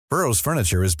Burrow's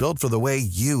furniture is built for the way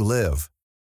you live.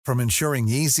 From ensuring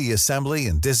easy assembly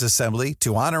and disassembly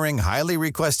to honoring highly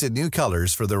requested new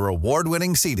colors for their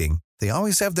award-winning seating, they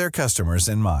always have their customers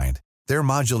in mind. Their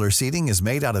modular seating is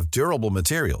made out of durable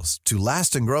materials to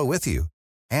last and grow with you.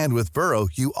 And with Burrow,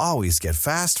 you always get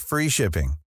fast, free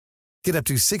shipping. Get up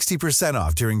to 60%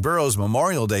 off during Burrow's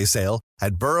Memorial Day sale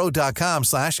at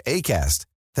burrow.com/ACAST.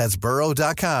 That's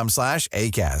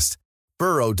burrow.com/ACAST.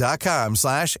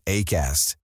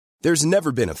 burrow.com/ACAST. There's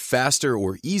never been a faster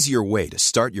or easier way to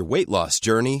start your weight loss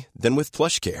journey than with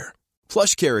PlushCare.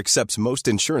 PlushCare accepts most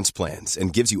insurance plans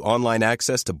and gives you online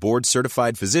access to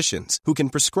board-certified physicians who can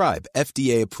prescribe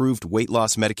FDA-approved weight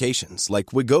loss medications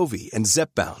like Wegovy and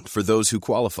Zepbound for those who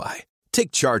qualify.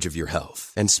 Take charge of your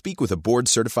health and speak with a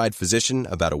board-certified physician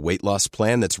about a weight loss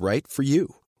plan that's right for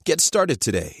you. Get started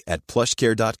today at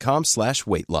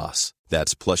plushcare.com/weight loss.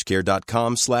 That's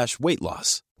plushcare.com/weight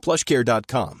loss.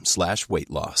 plushcare.com/weight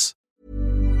loss.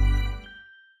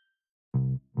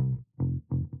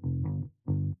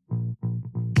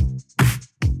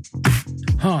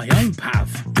 Hi, I'm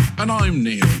Pav. And I'm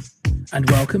Neil. And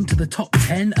welcome to the Top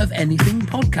 10 of Anything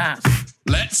podcast.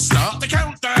 Let's start the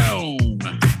countdown.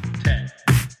 10,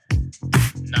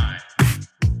 9,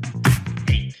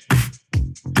 8,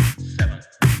 7,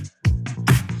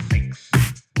 6,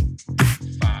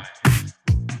 5,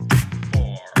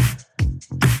 4,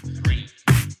 3,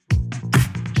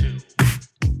 2,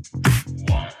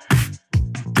 1.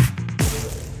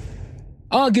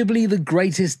 Arguably the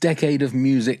greatest decade of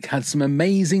music had some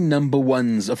amazing number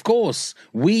ones. Of course,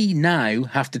 we now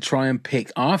have to try and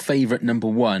pick our favourite number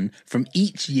one from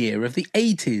each year of the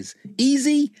 80s.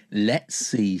 Easy? Let's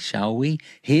see, shall we?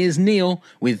 Here's Neil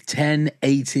with 10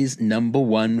 80s number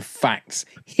one facts.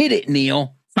 Hit it,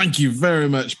 Neil. Thank you very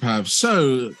much, Pav.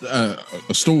 So, a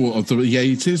stalwart of the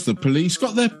 80s, the Police,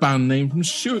 got their band name from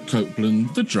Stuart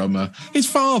Copeland, the drummer. His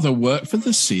father worked for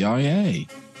the CIA.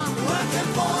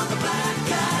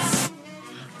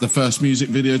 The first music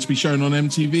video to be shown on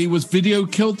MTV was Video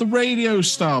Killed the Radio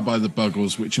Star by the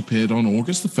Buggles, which appeared on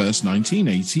August the 1st,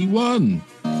 1981.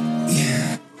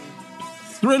 Yeah.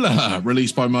 Thriller,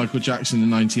 released by Michael Jackson in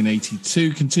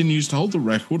 1982, continues to hold the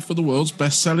record for the world's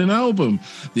best-selling album.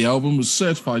 The album was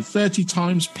certified 30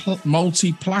 times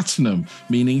multi-platinum,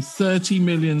 meaning 30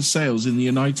 million sales in the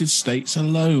United States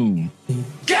alone.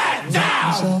 Get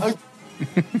down!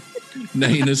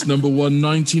 Naina's number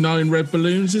 199 Red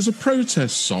Balloons is a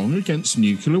protest song against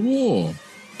nuclear war.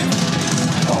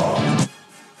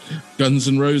 Guns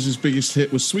N' Roses' biggest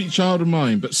hit was Sweet Child of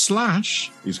Mine, but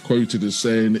Slash is quoted as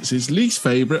saying it's his least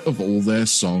favourite of all their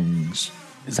songs.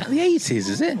 Is that the 80s,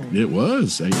 is it? It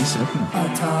was, 87.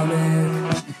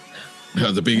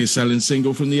 The biggest selling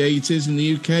single from the 80s in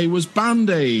the UK was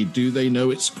Band-Aid, Do They Know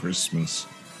It's Christmas?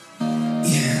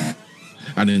 Yeah.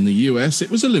 And in the US, it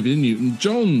was Olivia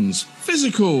Newton-John's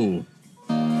Physical.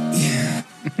 Yeah.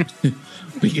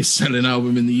 Biggest selling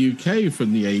album in the UK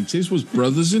from the 80s was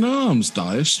Brothers in Arms,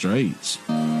 Dire Straits.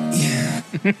 Yeah.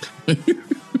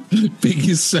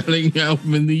 Biggest selling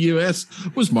album in the US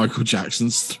was Michael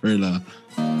Jackson's Thriller.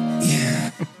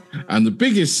 Yeah. And the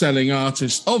biggest selling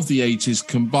artist of the 80s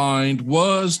combined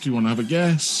was, do you want to have a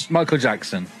guess? Michael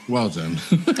Jackson. Well done.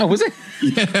 Oh, was it?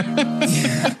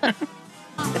 Yeah.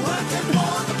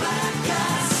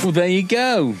 Well, there you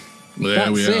go.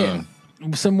 There we are.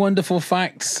 Some wonderful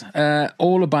facts,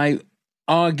 all about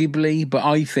arguably, but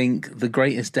I think, the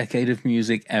greatest decade of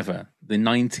music ever, the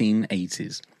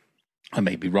 1980s. I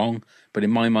may be wrong, but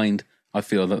in my mind, I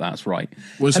feel that that's right.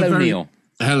 Hello, Neil.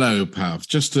 Hello, Pav.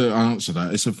 Just to answer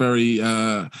that, it's a very,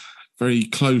 very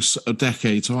close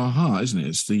decade to our heart, isn't it?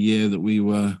 It's the year that we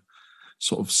were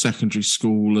sort of secondary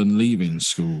school and leaving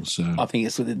school. So I think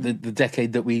it's the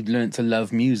decade that we learned to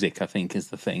love music, I think, is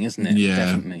the thing, isn't it? Yeah.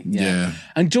 Definitely. Yeah.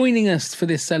 And joining us for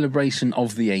this celebration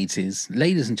of the 80s,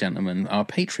 ladies and gentlemen, our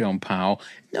Patreon pal.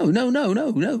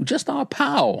 No, just our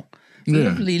pal.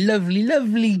 Yeah.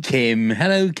 Lovely Kim.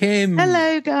 Hello, Kim.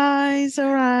 Hello, guys.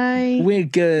 All right. We're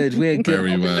good.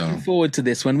 Very well. Looking forward to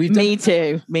this one. We've Me done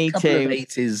too. a couple of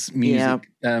 80s music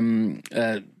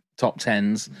top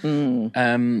 10s.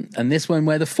 And this one,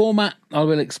 where the format, I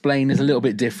will explain, is a little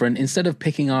bit different. Instead of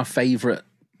picking our favourite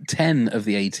 10 of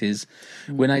the 80s,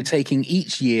 we're now taking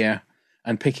each year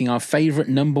and picking our favourite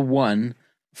number one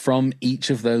from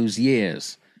each of those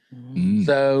years.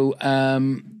 So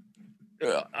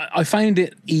I found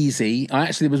it easy.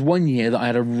 There was one year that I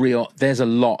had there's a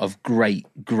lot of great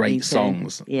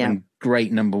songs and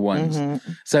great number ones.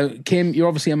 Mm-hmm. So, Kim, you're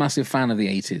obviously a massive fan of the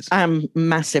 80s. I'm a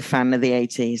massive fan of the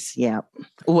 80s, yeah.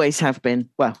 Always have been.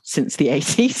 Well, since the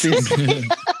 80s.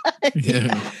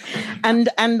 Yeah.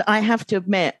 And I have to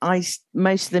admit,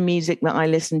 most of the music that I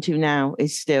listen to now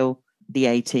is still the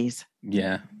 80s.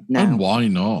 Yeah. Now. And why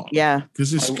not? Yeah.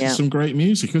 Because it's some great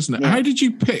music, isn't it? Yeah. How did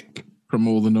you pick from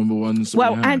all the number ones?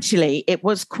 Well, actually, it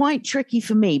was quite tricky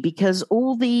for me because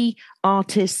all the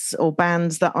artists or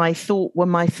bands that I thought were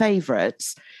my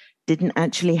favorites didn't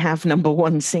actually have number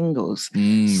one singles.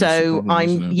 So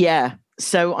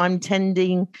I'm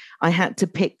tending, I had to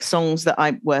pick songs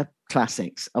that were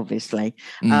classics, obviously.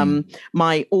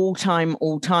 My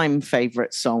all-time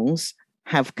favorite songs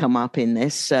have come up in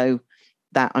this. So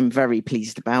that I'm very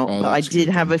pleased about. But I did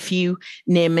have a few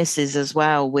near misses as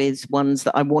well with ones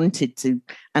that I wanted to.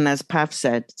 And as Pav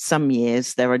said, some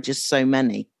years there are just so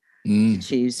many to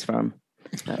choose from.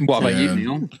 But, what about you,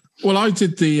 Neil? Well, I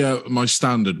did the my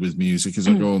standard with music as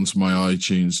I go onto my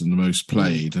iTunes and the most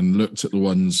played and looked at the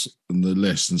ones in the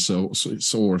list and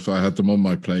saw if I had them on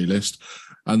my playlist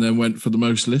and then went for the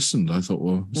most listened. I thought,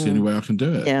 well, it's the only way I can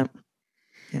do it. Yeah.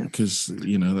 Because,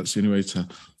 that's the only way to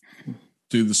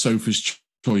do the Sophie's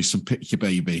choice and pick your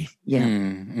baby. Yeah.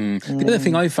 The other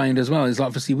thing I found as well is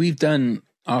obviously we've done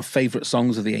our favourite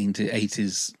songs of the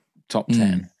 80s top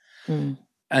 10.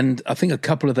 And I think a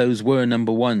couple of those were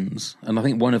number ones. And I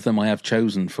think one of them I have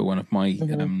chosen for one of my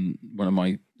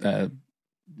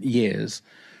years.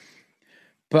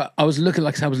 But I was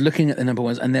looking at the number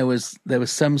ones, and there was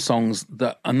some songs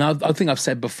that, and I think I've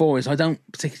said before, is I don't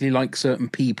particularly like certain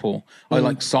people. I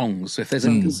like songs. So if there's a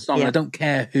good song, I don't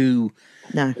care who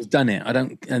has done it. I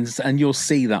don't, and you'll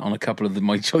see that on a couple of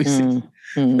my choices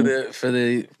for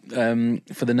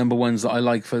the number ones that I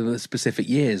like for the specific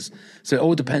years. So it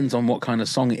all depends on what kind of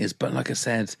song it is. But like I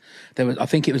said, I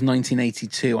think it was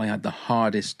 1982. I had the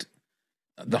hardest.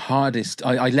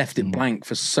 I left it blank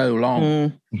for so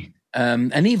long.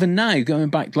 And even now, going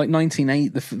back like 1980,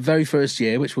 the very first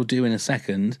year, which we'll do in a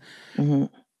second,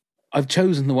 I've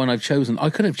chosen the one I've chosen. I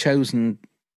could have chosen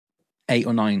 8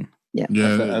 or 9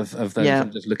 of those.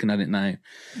 I'm just looking at it now. Yeah,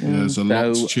 there's a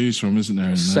lot to choose from, isn't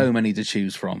there? So many to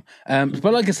choose from. But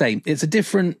like I say, it's a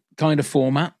different kind of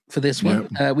format for this one.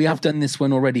 We have done this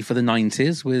one already for the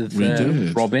 90s with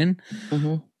Robin.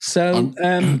 So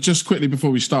just quickly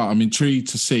before we start, I'm intrigued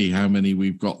to see how many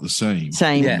we've got the same.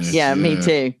 Yes. Yeah, me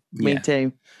too. Me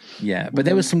too. Yeah, but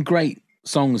there were some great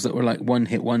songs that were like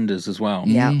one-hit wonders as well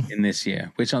in this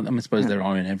year, which I suppose there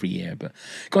are in every year. But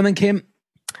go on then, Kim.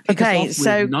 Okay,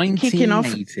 so kicking off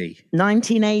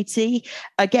 1980.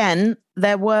 Again,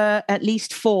 there were at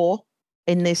least 4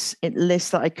 in this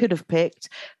list that I could have picked,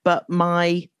 but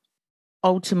my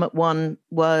ultimate one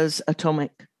was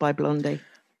Atomic by Blondie.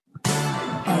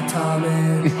 That's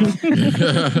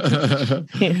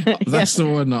the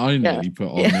one that I nearly put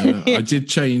on there. I did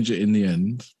change it in the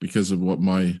end because of what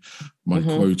my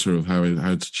quota of how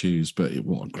to choose, but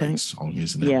what a great song,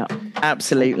 isn't it? Yeah,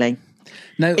 absolutely.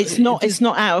 No, it's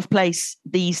not out of place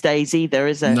these days either,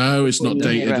 is it? No, it's not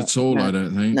dated at all. No. I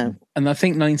don't think. No, and I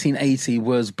think 1980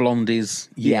 was Blondie's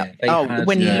year. Yeah.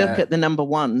 When you look at the number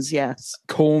ones, yes.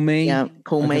 Call Me. Yeah,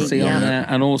 Call Me. See on there,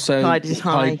 and also Tide is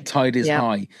High. Tide is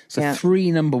High. So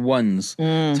 3 number ones.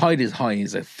 Tide is High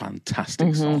is a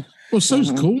fantastic song. Well,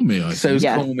 so's Call Me. So's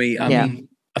Call Me. I mean,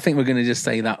 I think we're going to just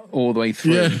say that all the way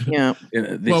through. Yeah.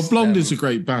 Well, Blondie's a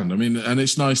great band. I mean, and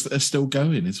it's nice that they're still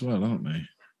going as well, aren't they?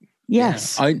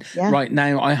 Yes. Right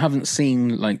now, I haven't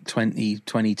seen like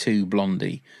 2022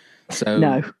 Blondie. So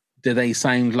no. Do they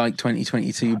sound like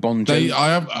 2022 Bon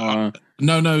Jovi?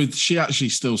 No. She actually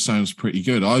still sounds pretty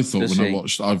good. I thought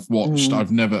I've watched.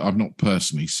 I've not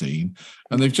personally seen,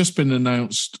 and they've just been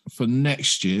announced for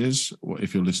next year's.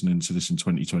 If you're listening to this in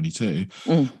 2022,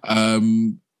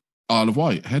 Isle of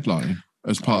Wight headline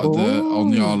as part of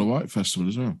on the Isle of Wight festival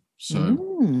as well.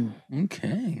 So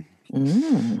okay.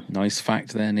 Nice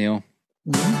fact there, Neil.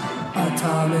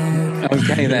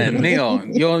 Okay then, Neil,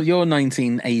 your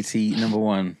 1980 number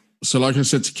one. So like I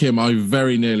said to Kim, I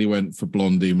very nearly went for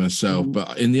Blondie myself,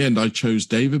 but in the end I chose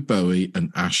David Bowie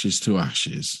and Ashes to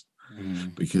Ashes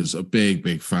because a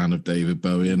big fan of David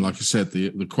Bowie. And like I said,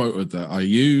 the quota that I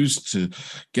used to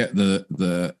get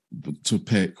to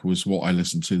pick was what I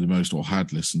listened to the most or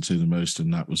had listened to the most,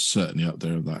 and that was certainly up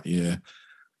there that year.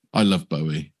 I love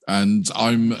Bowie, and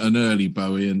I'm an early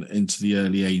Bowie and into the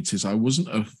early 80s. I wasn't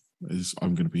I'm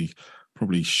going to be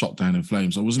probably shot down in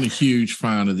flames. I wasn't a huge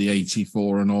fan of the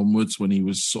 84 and onwards when he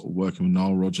was sort of working with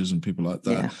Nile Rodgers and people like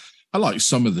that. Yeah. I liked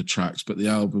some of the tracks, but the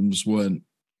albums weren't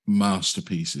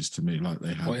masterpieces to me like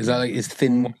they had. What is that? Like his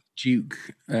Thin White Duke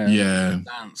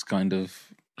dance kind of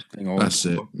thing? That's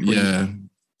it. Yeah.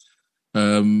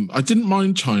 I didn't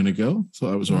mind China Girl, so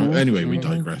that was all right. Anyway, we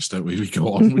digress, don't we? We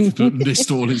go on. We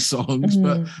list all his songs,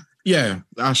 but yeah,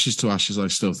 Ashes to Ashes, I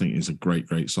still think is a great,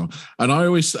 great song. And I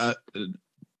always,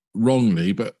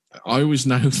 wrongly, but I always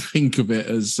now think of it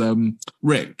as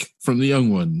Rick from the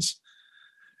Young Ones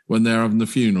when they're having the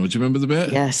funeral. Do you remember the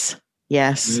bit? Yes.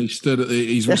 And he stood at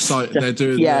he's reciting. They're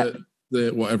doing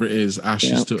the whatever it is,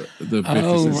 ashes to the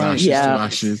ashes to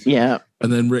ashes. Yeah.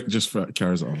 And then Rick just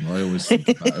carries on. I always think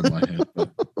of that in my head.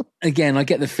 But. Again, I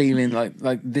get the feeling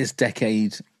like this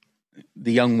decade,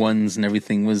 the Young Ones and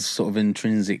everything was sort of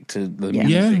intrinsic to the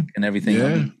music and everything. Yeah. I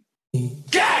mean,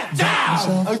 Get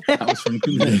down! that was from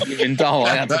Giving Doll.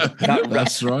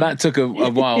 That's right. That took a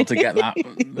while to get that.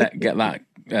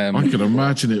 I can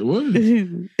imagine it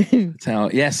would.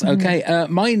 Yes. Okay.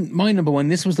 My number one.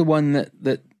 This was the one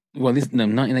that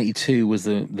 1982 was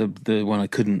the one I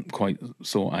couldn't quite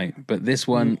sort out. But this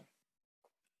one,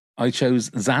 I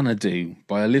chose Xanadu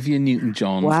by Olivia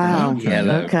Newton-John. Wow.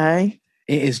 Yellow. Okay.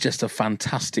 It is just a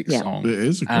fantastic song. It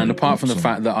is. And apart from the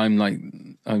fact that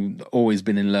I've always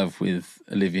been in love with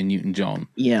Olivia Newton-John.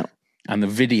 Yeah. And the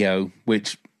video,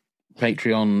 which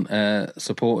Patreon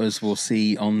supporters will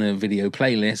see on the video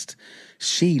playlist,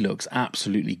 she looks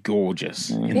absolutely gorgeous.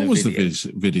 What was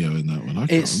the video in that one?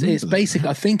 It's basic.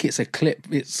 I think it's a clip.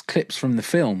 It's clips from the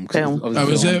film.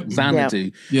 Is it?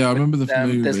 Xanadu. Yeah, I remember the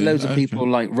movie. There's loads of people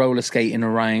like roller skating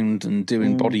around and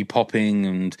doing body popping,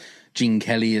 and Gene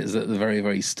Kelly is at the very,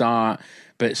 very start.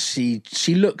 But she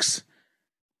looks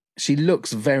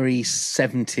very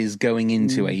 70s going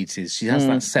into 80s. She has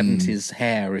that 70s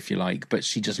hair, if you like, but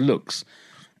she just looks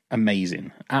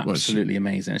amazing. Absolutely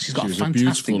amazing. She's got a fantastic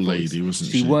beautiful voice. Lady,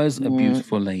 wasn't she? She was a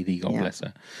beautiful lady, God bless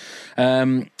her.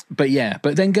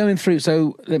 But then going through,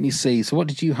 so let me see. So what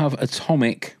did you have?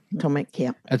 Atomic,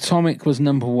 yeah. Atomic was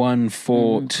number one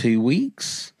for 2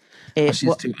 weeks.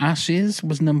 Ashes to Ashes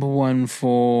was number one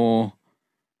for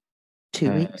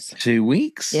 2 weeks. 2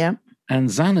 weeks. Yeah. And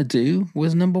Xanadu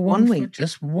was number one for week.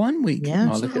 just 1 week. Yeah.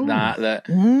 Oh, look at that.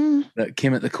 That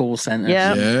Kim at the call centre.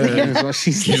 Yeah. That's what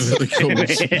she's Kim at the call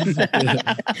centre.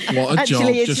 What a job.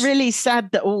 Actually, it's really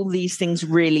sad that all these things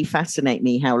really fascinate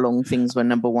me, how long things were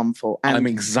number one for. And, I'm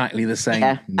exactly the same.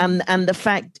 Yeah. And the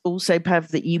fact also, Pav,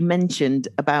 that you mentioned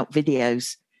about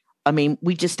videos. I mean,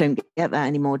 we just don't get that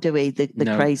anymore, do we?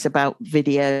 The craze about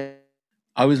video.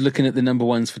 I was looking at the number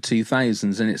ones for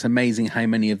 2000s, and it's amazing how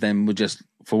many of them were just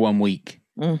for 1 week.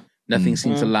 Nothing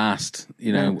seems to last,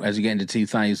 as you get into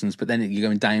 2000s. But then you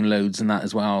go in downloads and that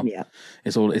as well. Yeah,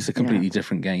 it's a completely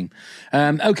different game.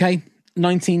 Okay,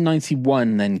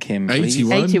 1991 then, Kim.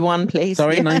 Please. 81, please.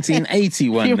 Sorry,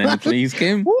 1981 then, please,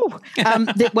 Kim.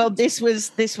 Well, this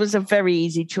was a very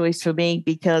easy choice for me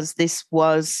because this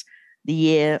was the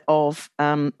year of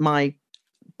my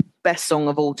best song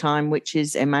of all time, which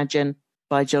is Imagine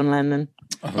by John Lennon.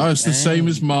 Oh, it's the same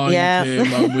as mine,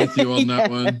 Kim. I'm with you on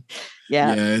that one.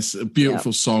 Yeah. It's a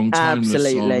beautiful song, timeless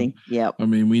absolutely. song. Yeah. I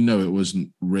mean, we know it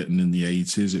wasn't written in the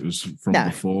 80s. It was from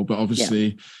before, but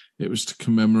obviously it was to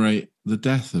commemorate the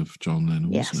death of John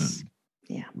Lennon, wasn't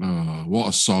it? Yeah. Oh, what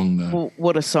a song, though.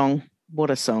 What a song.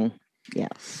 What a song. Yeah.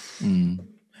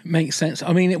 Makes sense.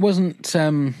 I mean, it wasn't...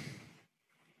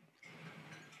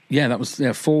 that was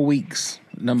 4 weeks,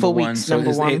 number one. So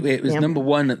it was number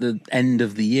one at the end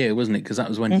of the year, wasn't it? Because that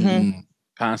was when he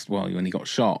passed, when he got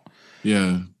shot.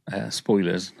 Yeah.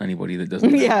 Spoilers, anybody that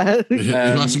doesn't know. It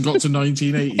hasn't got to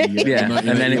 1980 yet. Yeah,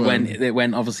 and then it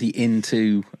went obviously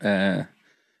into...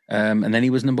 and then he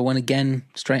was number one again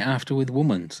straight after with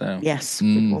Woman. So yes,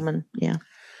 with Woman. Yeah.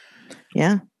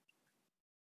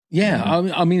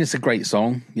 I mean, it's a great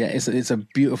song. Yeah, it's a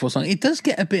beautiful song. It does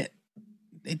get a bit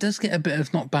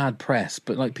of not bad press,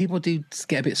 but like people do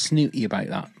get a bit snooty about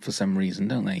that for some reason,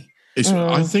 don't they?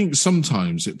 I think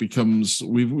sometimes it becomes,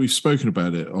 we've spoken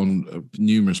about it on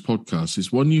numerous podcasts,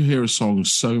 is when you hear a song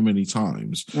so many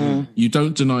times, you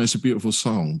don't deny it's a beautiful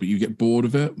song, but you get bored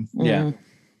of it. Yeah.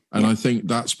 And I think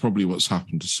that's probably what's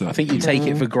happened to certain. I think you take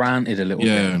it for granted a little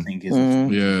bit, I think,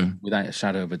 without a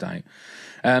shadow of a doubt.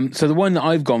 So the one that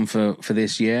I've gone for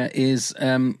this year is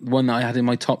one that I had in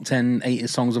my top 10 80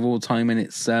 songs of all time, and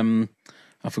it's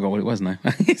I forgot what it was now.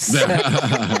 It's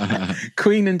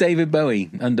Queen and David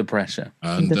Bowie, Under Pressure.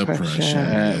 Under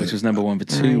Pressure. Which was number one for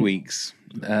 2 weeks.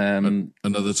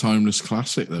 Another timeless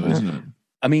classic, though, isn't it?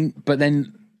 I mean, but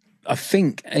then I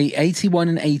think 81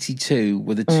 and 82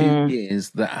 were the 2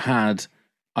 years that had,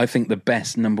 I think, the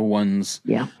best number ones.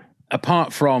 Yeah.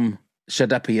 Apart from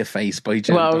Shut Up Your Face by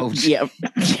Joe Dolce. Yeah.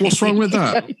 What's wrong with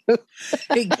that?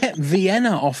 It kept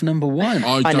Vienna off number one.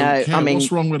 I don't care. I mean,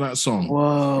 what's wrong with that song?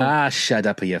 Whoa. Shut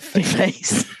Up Your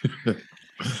Face.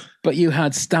 But But you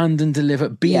had Stand and Deliver,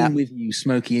 Being With You,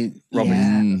 Smokey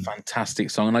Robinson, fantastic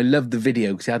song. And I loved the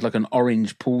video because he had like an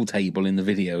orange pool table in the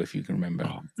video, if you can remember.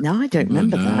 No, I don't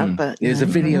remember that. But there's a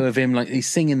video of him, like he's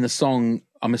singing the song,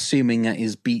 I'm assuming at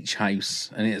his beach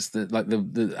house. And it's the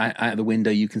out of the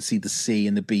window, you can see the sea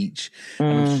and the beach.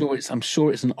 And I'm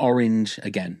sure it's an orange,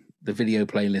 again, the video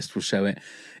playlist will show it.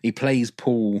 He plays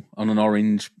pool on an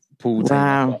orange pool table.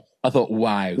 Wow. I thought,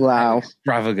 wow, how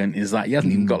extravagant is that? He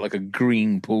hasn't even got like a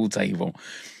green pool table.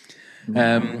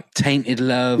 Tainted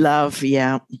Love.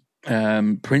 Yeah.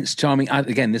 Prince Charming.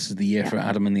 Again, this is the year for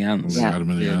Adam and the Ants. Yeah.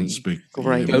 Adam and the Ants. Big.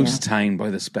 Great. Ghost Town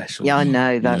by the Specials. Yeah, I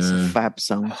know. That's a fab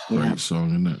song. Great song,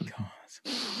 isn't it? God.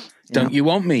 Don't You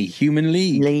Want Me? Human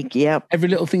League. Yep. Every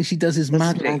little thing she does is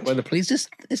magic by the Police.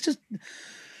 It's just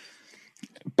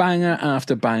banger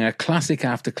after banger, classic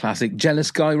after classic.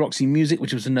 Jealous Guy, Roxy Music,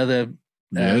 which was another...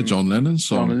 John Lennon's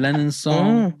song. John Lennon's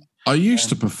song. I used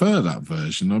to prefer that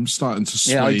version. I'm starting to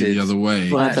sway the other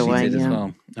way. I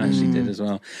actually did as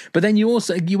well. But then you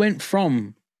went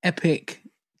from epic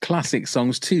classic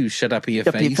songs to Shut Up Your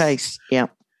Face. Yeah.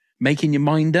 Making Your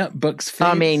Mind Up, Bucks Fizz.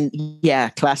 I mean,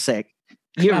 classic.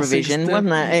 Eurovision,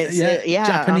 wasn't it? It's,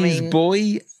 Japanese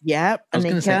Boy. Yeah, I was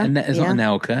going to say, it's not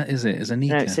Anelka, is it? It's Anika.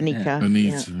 No, it's Anika.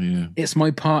 Anita. It's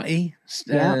My Party,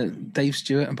 Dave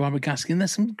Stewart and Barbara Gaskin.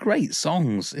 There's some great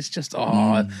songs. It's just,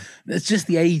 it's just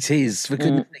the 80s. For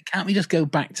goodness sake, can't we just go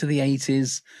back to the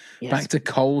 80s, back to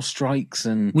coal strikes?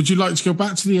 And would you like to go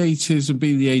back to the 80s and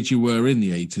be the age you were in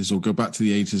the 80s, or go back to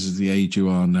the 80s as the age you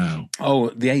are now? Oh,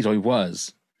 the age I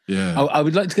was. Yeah. I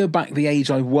would like to go back the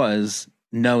age I was,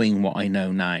 knowing what I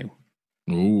know now.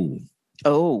 Oh.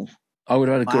 I would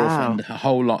have had a girlfriend a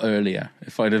whole lot earlier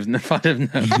if I'd have known.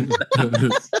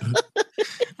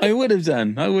 I would have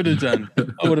done. I would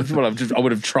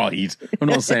have tried. I'm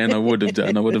not saying I would have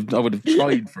done. I would have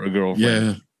tried for a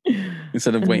girlfriend. Yeah.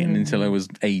 Instead of waiting until I was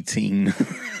 18.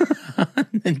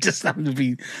 And just having to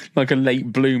be like a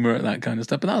late bloomer at that kind of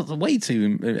stuff. But that was way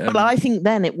too... Well, I think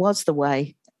then it was the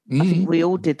way. I think we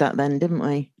all did that then, didn't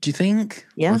we? Do you think?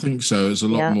 Yeah. I think so. It's a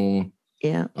lot more...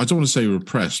 Yeah. I don't want to say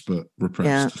repressed, but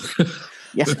repressed.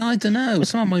 Yeah. I don't know.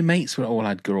 Some of my mates all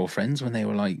had girlfriends when they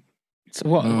were like... So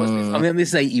what was this? I mean, this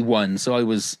is 81, so I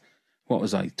was... What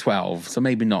was I? 12. So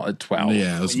maybe not at 12.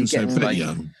 Yeah, I was going to say pretty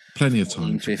young. Plenty of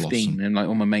time 15, and like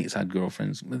all my mates had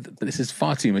girlfriends. But this is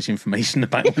far too much information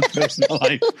about my personal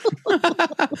life.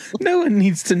 No one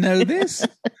needs to know this.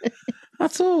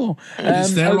 That's all.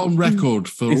 It's there on record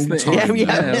for all time. Yeah. So we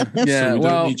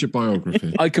don't need your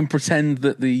biography. I can pretend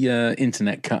that the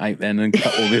internet cut out then and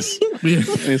cut all this.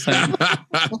 This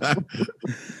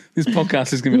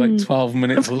podcast is going to be like 12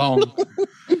 minutes long.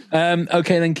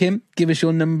 Okay, then, Kim, give us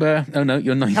your number. Oh, no,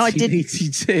 your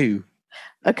 1982.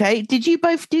 Okay, did you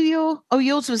both do your... Oh,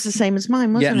 yours was the same as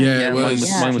mine, wasn't it? Yeah,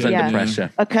 mine was under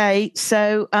pressure. Okay,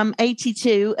 so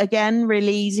 82, again,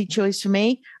 really easy choice for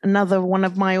me. Another one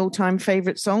of my all-time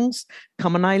favourite songs,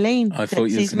 Come On Eileen, I thought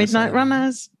Dexys Midnight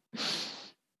Runners.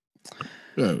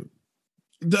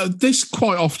 This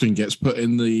quite often gets put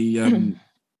in the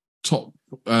top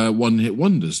one-hit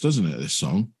wonders, doesn't it, this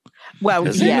song? Well,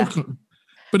 yeah.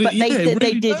 But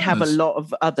they did have a lot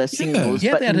of other singles,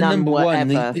 but they had a none number were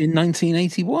one ever. in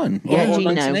 1981. Yeah, or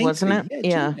Gino, wasn't it?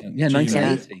 Yeah,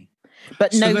 1980.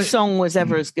 But no song was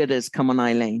ever as good as Come On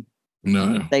Eileen.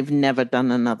 No. They've never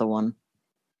done another one.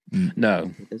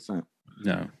 No.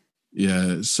 No.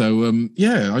 Yeah, so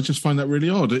I just find that really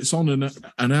odd. It's on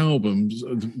an album,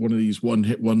 one of these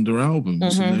one-hit wonder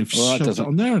albums, and they've shoved it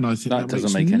on there, and I think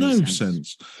that makes no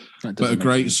sense. But a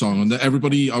great song, and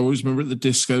everybody, I always remember at the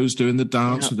discos doing the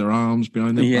dance with their arms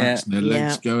behind their backs and their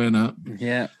legs going up.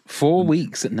 Yeah, 4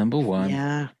 weeks at number one.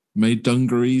 Yeah, made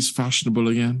dungarees fashionable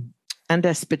again, and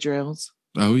espadrilles.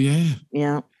 Oh yeah,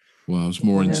 yeah. Well, I was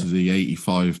more into the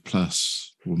 85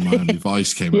 plus when Miami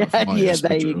Vice came out. Yeah,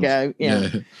 there you go.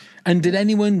 Yeah. And did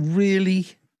anyone really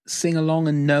sing along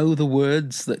and know the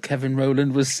words that Kevin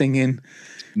Rowland was singing?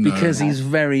 Because he's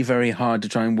very, very hard to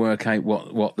try and work out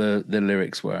what the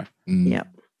lyrics were. Yeah.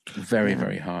 Very,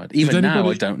 very hard. Even now,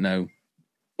 I don't know.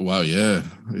 Well, yeah.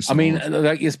 I mean,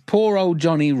 like, it's poor old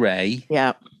Johnny Ray.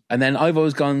 Yeah. And then I've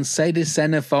always gone, say the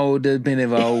centerfold of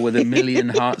Binivo with a million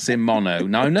hearts in mono.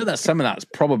 Now, I know that some of that's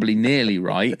probably nearly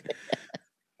right.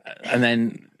 And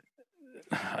then...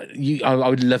 I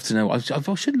would love to know. I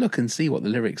should look and see what the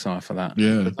lyrics are for that.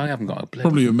 Yeah, I haven't got a blip.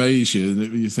 Probably amaze you.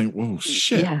 You think, "Well,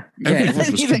 shit,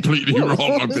 everything was completely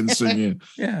wrong." I've been singing.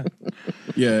 Yeah.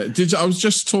 I was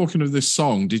just talking of this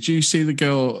song. Did you see the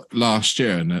girl last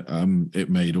year? And it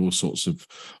made all sorts of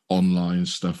online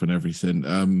stuff and everything.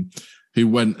 Who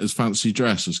went as fancy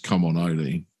dress as Come On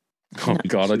Eileen? Oh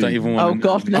God, I don't even want. Oh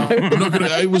God, no! I'm not gonna.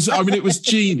 It was. I mean, it was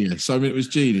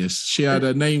genius. She had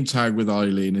a name tag with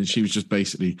Eileen, and she was just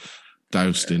basically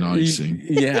doused in icing.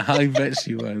 Yeah, I bet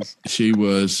she was. She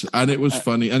was, and it was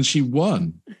funny, and she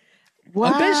won.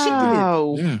 Wow! I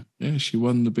bet she did. Yeah, she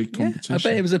won the big competition. I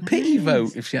bet it was a pity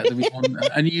vote if she had to be on.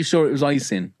 And you saw it was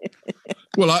icing.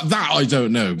 Well, that I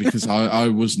don't know because I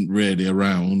wasn't really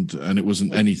around, and it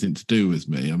wasn't anything to do with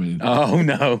me. I mean, oh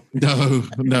no, no.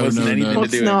 To do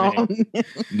with me.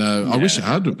 No, I wish it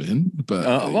had been, but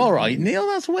all right, Neil,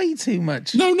 that's way too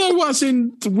much. No, what's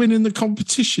in winning the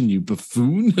competition, you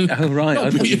buffoon? Oh right, I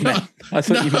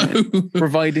thought you meant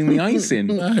providing the icing.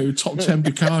 No, top 10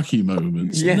 Bukaki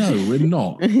moments. Yeah. No, we're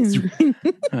not.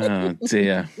 Oh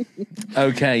dear.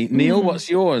 Okay, Neil, what's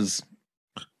yours?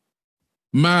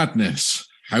 Madness,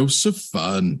 House of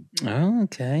Fun. Oh,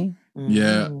 okay.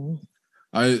 Yeah.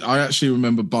 I actually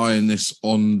remember buying this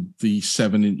on the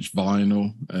 7-inch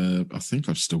vinyl. I think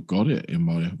I've still got it in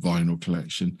my vinyl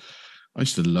collection. I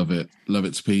used to love it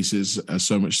to pieces,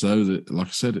 so much so that, like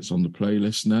I said, it's on the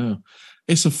playlist now.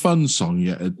 It's a fun song,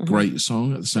 yet a great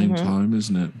song at the same time,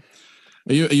 isn't it?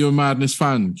 Are you a Madness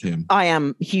fan, Kim? I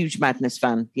am a huge Madness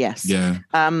fan, yes. Yeah.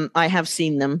 I have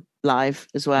seen them live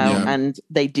as well, and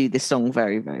they do this song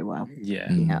very, very well.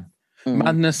 Yeah.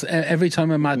 Madness, every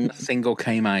time a Madness single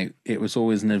came out, it was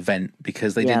always an event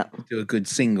because they didn't do a good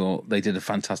single, they did a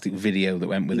fantastic video that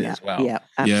went with it as well. Yeah,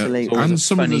 absolutely. And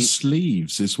some of the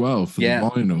sleeves as well for the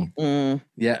vinyl.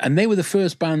 Yeah, and they were the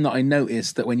first band that I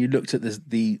noticed that when you looked at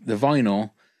the vinyl,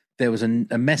 there was a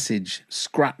message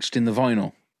scratched in the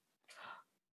vinyl.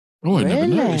 Oh, I never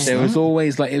noticed. There was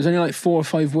always it was only like 4 or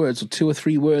 5 words or 2 or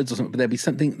 3 words or something, but there'd be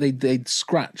something, they'd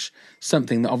scratch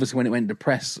something that obviously when it went to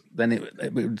press, then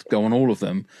it would go on all of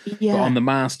them. Yeah. But on the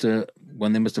master,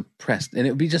 when they must have pressed, and it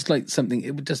would be just like something,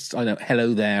 it would just, I don't know,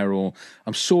 Hello There, or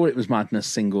I'm sure it was Madness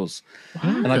singles.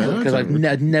 Wow. And because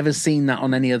I'd never seen that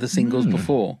on any other singles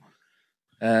before.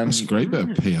 That's a great bit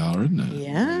of PR, isn't it?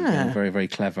 Yeah. Very, very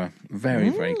clever. Very,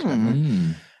 very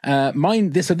clever.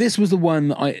 This was the one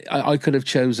that I could have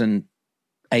chosen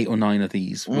 8 or 9 of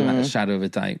these without a shadow of a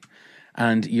doubt.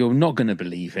 And you're not going to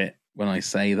believe it when I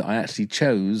say that I actually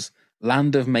chose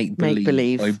Land of Make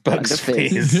Believe by Bucks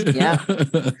Fizz. Yeah.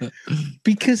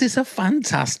 Because it's a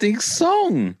fantastic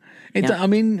song. I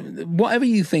mean, whatever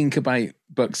you think about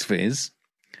Bucks Fizz,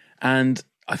 and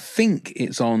I think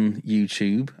it's on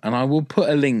YouTube, and I will put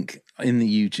a link in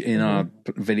the YouTube in our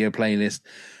video playlist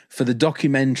for the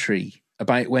documentary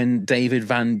about when David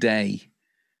Van Day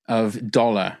of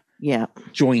Dollar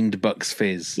joined Bucks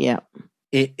Fizz. Yeah.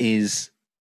 It is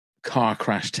car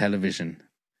crash television.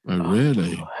 Oh,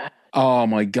 really? Oh,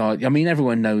 my God. I mean,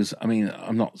 everyone knows. I mean,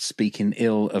 I'm not speaking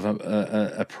ill of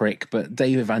a prick, but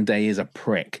David Van Day is a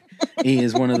prick. He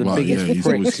is one of the biggest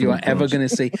pricks you are ever going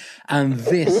to see. And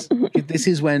this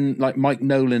is when, like, Mike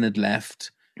Nolan had left.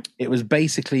 It was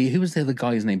basically, who was the other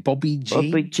guy's name? Bobby G?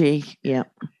 Bobby G, yeah.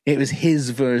 It was his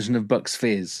version of Bucks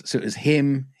Fizz. So it was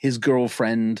him, his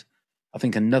girlfriend, I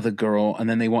think another girl, and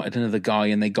then they wanted another guy,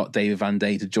 and they got David Van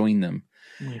Day to join them.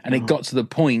 And it got to the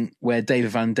point where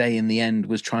David Van Day in the end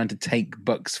was trying to take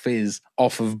Bucks Fizz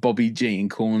off of Bobby G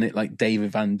and calling it like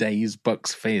David Van Day's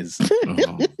Bucks Fizz.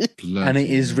 And it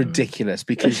is ridiculous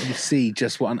because you see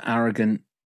just what an arrogant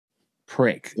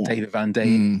prick David Van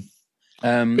Day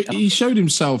but he showed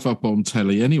himself up on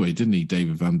telly anyway, didn't he,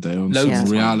 David Van Day, on some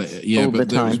reality? Yeah, but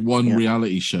there was one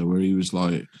reality show where he was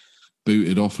like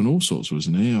booted off and all sorts,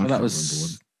 wasn't he? That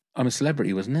was I'm a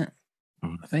Celebrity, wasn't it?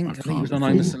 I think he was on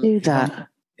I'm a Celebrity.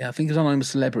 Yeah, I think he was on I'm a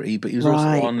Celebrity, but he was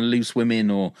also on Loose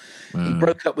Women, or he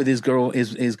broke up with his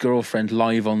girlfriend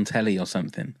live on telly or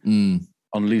something.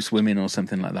 On Loose Women or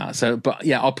something like that. So, but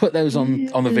yeah, I'll put those on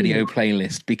the video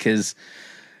playlist because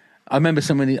I remember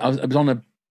I was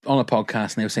on a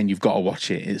podcast and they were saying you've got to watch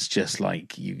it. It's just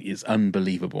like it's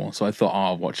unbelievable. So I thought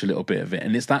I'll watch a little bit of it,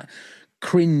 and it's that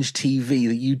cringe TV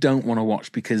that you don't want to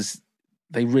watch because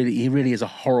he really is a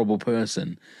horrible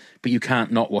person, but you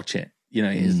can't not watch it. You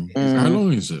know, how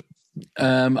long is it?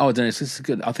 I don't know. It's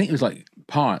good. I think it was like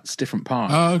different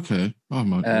parts. Oh, okay. Oh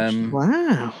my gosh.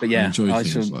 Wow. But yeah, I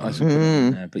should put it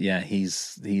in there. But yeah,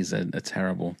 he's a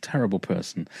terrible, terrible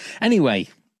person. Anyway,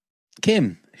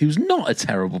 Kim, who's not a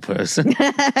terrible person.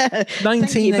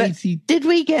 1980. Did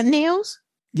we get Neil's?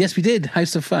 Yes, we did.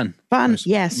 House of Fun.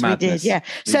 Yes, we did. Yeah.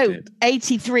 So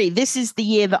 83. This is the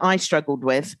year that I struggled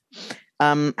with.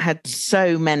 Had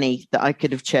so many that I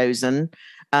could have chosen.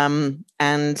 And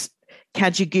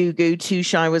Kajagoogoo, Too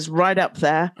Shy was right up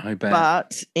there. I bet.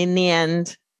 But in the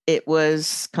end, it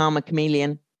was Karma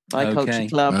Chameleon by Culture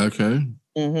Club. Okay.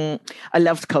 I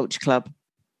loved Culture Club.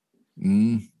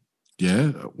 Yeah,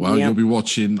 Yeah, well, you'll be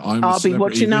watching I'll be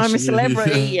watching I'm a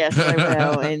Celebrity. Yes, I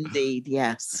will. Indeed,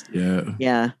 yes.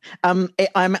 Yeah.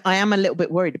 I am a little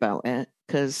bit worried about it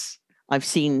because I've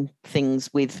seen things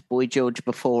with Boy George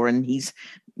before, and he's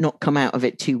not come out of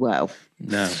it too well.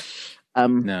 No.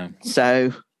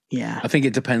 So yeah, I think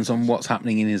it depends on what's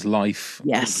happening in his life.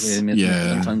 Yes.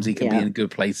 Sometimes he can be in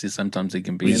good places. Sometimes he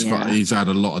can be. He's had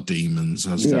a lot of demons.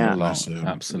 Hasn't he?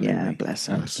 Absolutely. Yeah, bless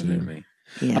him. Absolutely.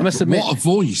 Yeah. I must admit, what a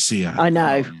voice he had. I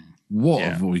know. What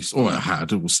a voice. Or it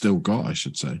had, or still got, I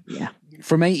should say. Yeah.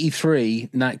 From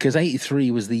 83, now, because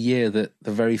 83 was the year that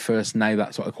the very first Now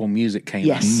That's What I Call Music came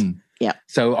out. Yes. Yeah.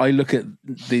 So I look at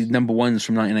the number ones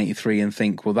from 1983 and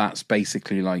think, well, that's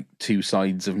basically like two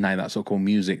sides of Now That's What I Call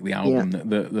Music, the album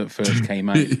that first came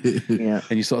out. Yeah.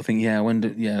 And you sort of think, I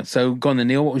wonder, So go on then,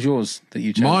 Neil, what was yours that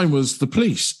you chose? Mine was The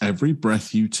Police, Every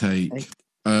Breath You Take.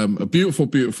 A beautiful,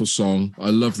 beautiful song.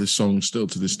 I love this song still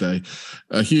to this day.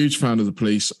 A huge fan of The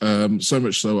Police. So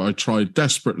much so I tried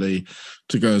desperately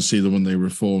to go and see them when they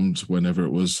reformed, whenever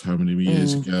it was, how many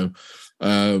years ago.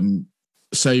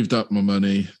 Saved up my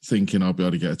money thinking I'll be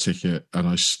able to get a ticket, and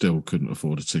I still couldn't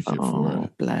afford a ticket for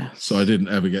it. Bless. So I didn't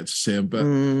ever get to see them. But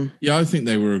I think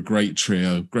they were a great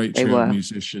trio of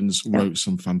musicians, wrote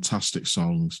some fantastic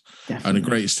songs. Definitely. And the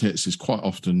greatest hits is quite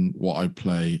often what I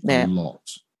play a lot.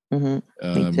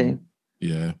 Mm-hmm. Me too.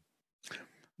 Yeah.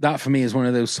 That for me is one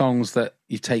of those songs that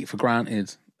you take for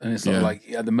granted. And it's sort of like,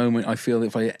 at the moment, I feel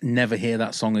if I never hear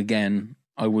that song again,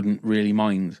 I wouldn't really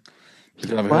mind.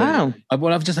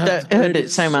 I've just heard it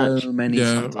so much. Many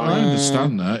times. I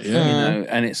understand that. Yeah,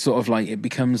 and it's sort of like it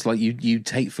becomes like you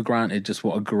take for granted just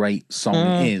what a great song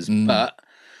it is, but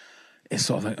it's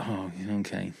sort of like, oh,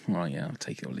 okay, all right, I'll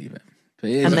take it or leave it.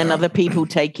 And then other people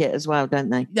take it as well, don't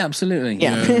they? Yeah, absolutely.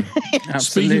 Yeah.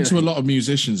 Speaking to a lot of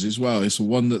musicians as well, it's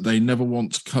one that they never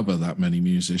want to cover that many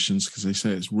musicians because they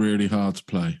say it's really hard to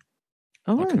play.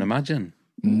 I can imagine.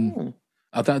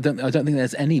 I don't think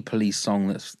there's any Police song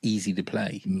that's easy to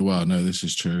play. Well, no, this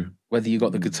is true. Whether you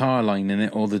got the guitar line in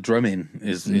it or the drumming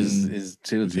is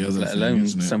two of the things, let alone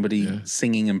somebody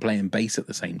singing and playing bass at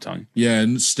the same time. Yeah,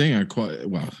 and Sting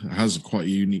has quite a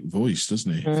unique voice,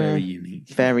 doesn't he? Very unique.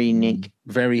 Very unique.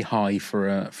 Very high for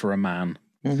a man.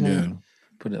 Mm-hmm. Yeah.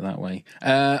 Put it that way.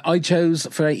 I chose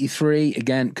for 83,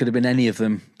 again, could have been any of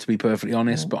them, to be perfectly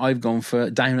honest, but I've gone for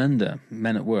Down Under,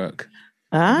 Men at Work.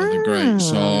 Another great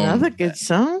song. Another good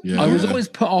song. Yeah. I was always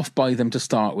put off by them to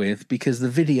start with because the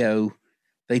video,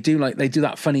 they do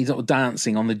that funny little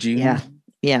dancing on the dunes.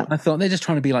 Yeah. I thought they're just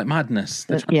trying to be like Madness.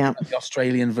 They're trying to be like the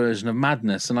Australian version of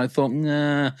Madness. And I thought,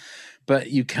 nah,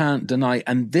 but you can't deny.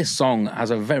 And this song has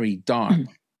a very dark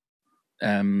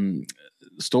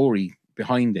story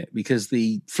behind it because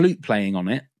the flute playing on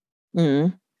it,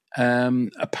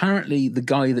 apparently the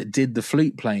guy that did the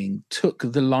flute playing took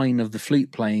the line of the flute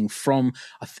playing from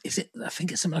I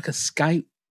think it's something like a Scout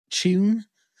tune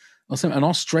or something, an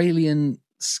Australian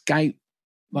Scout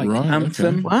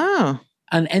anthem. Okay. Wow.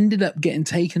 And ended up getting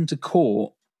taken to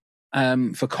court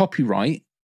for copyright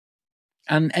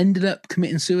and ended up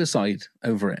committing suicide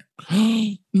over it.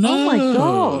 No. Oh my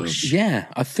gosh. Yeah,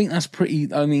 I think that's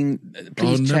pretty. I mean,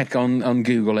 please check on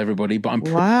Google, everybody, but I'm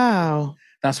wow.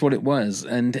 That's what it was.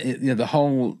 And the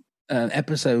whole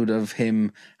episode of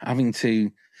him having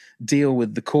to deal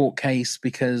with the court case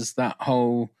because that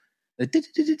whole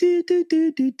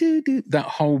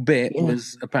bit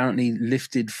was apparently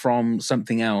lifted from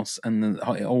something else, and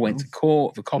it all went to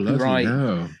court for copyright.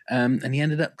 And he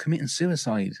ended up committing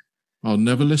suicide. I'll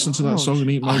never listen to that song and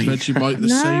eat my Vegemite the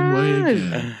same way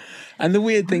again. And the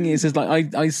weird thing is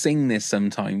like I sing this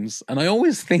sometimes, and I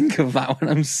always think of that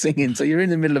when I'm singing. So you're in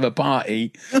the middle of a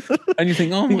party, and you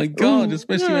think, "Oh my god!"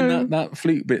 Especially when that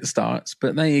flute bit starts.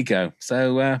 But there you go.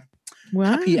 So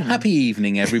happy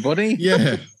evening, everybody.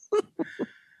 Yeah.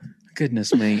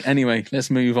 Goodness me. Anyway, let's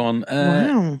move on.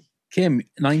 Kim,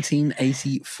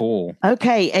 1984.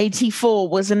 Okay, 84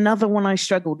 was another one I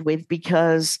struggled with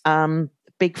because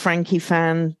big Frankie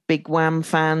fan, big Wham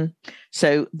fan.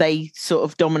 So they sort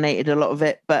of dominated a lot of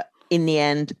it, but in the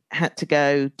end had to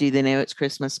go Do They Know It's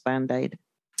Christmas, Band-Aid.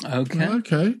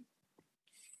 Okay.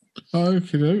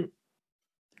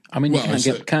 I mean,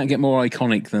 you can't get more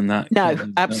iconic than that. No,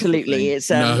 absolutely. It's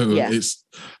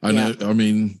I know. I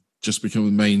mean, just become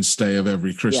the mainstay of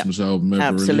every Christmas album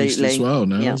ever released as well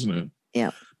now, hasn't it?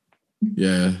 Yeah.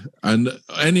 Yeah. And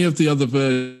any of the other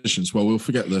versions, well, we'll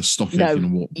forget the Stock Aitken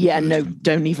and Walk. Yeah, no,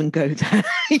 don't even go there.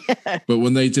 But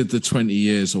when they did the 20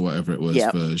 years or whatever it was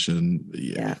version,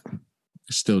 it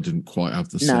still didn't quite have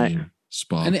the same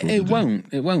spark. And it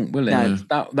won't, will it?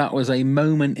 No. That was a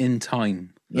moment in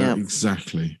time. Yeah,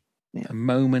 exactly. A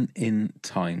Moment in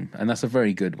Time. And that's a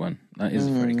very good one. That is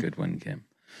a very good one, Kim.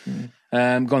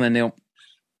 Go on then, Neil.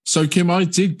 So, Kim, I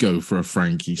did go for a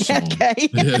Frankie song. Okay.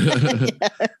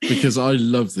 Because I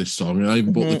love this song. I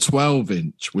even bought the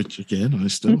 12-inch, which, again, I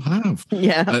still have.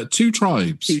 Yeah. Two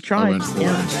Tribes. Two Tribes,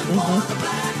 yeah.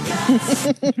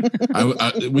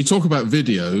 We talk about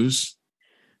videos.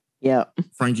 Yeah.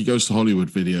 Frankie Goes to Hollywood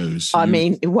videos. I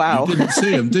mean, wow. You didn't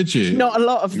see them, did you? Not a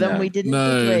lot of them. No. We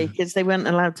didn't, because they weren't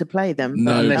allowed to play them.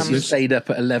 No, Unless you stayed up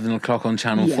at 11 o'clock on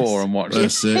Channel 4 and watched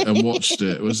That's it, and watched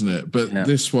it, wasn't it? But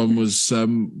this one was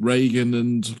Reagan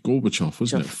and Gorbachev,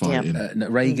 wasn't it, fighting? No,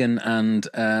 Reagan and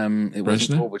it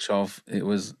wasn't Brezhnev? Gorbachev. It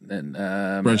was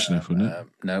Brezhnev, wasn't it?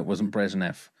 No, it wasn't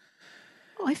Brezhnev.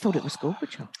 Oh, I thought it was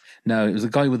Gorbachev. No, it was the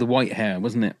guy with the white hair,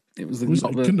 wasn't it? It was the.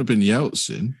 It couldn't have been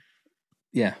Yeltsin.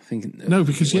 Yeah, I think. No,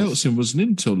 because Yeltsin wasn't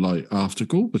until like after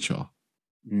Gorbachev.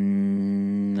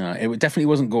 No, it definitely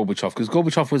wasn't Gorbachev, because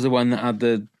Gorbachev was the one that had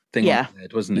the thing on his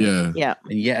head, wasn't it? Yeah.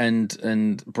 And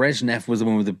Brezhnev was the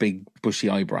one with the big bushy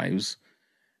eyebrows.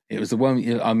 It was the one.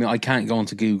 I mean, I can't go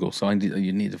onto Google, so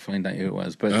you need to find out who it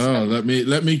was. But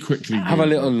let me quickly have a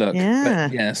little look. Yeah,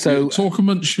 but, So talk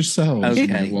amongst yourselves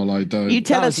while I don't. You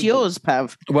tell us yours,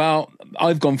 Pav. Well,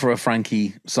 I've gone for a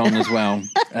Frankie song as well.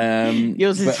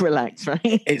 Yours is Relax, right?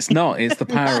 It's not. It's The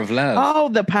Power of Love. Oh,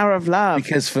 The Power of Love.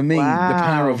 Because for me, The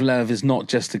Power of Love is not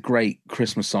just a great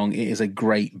Christmas song. It is a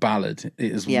great ballad.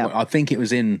 It is. I think it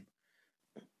was in.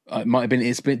 It might have been.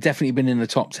 It's definitely been in the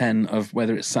top 10 of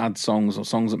whether it's sad songs or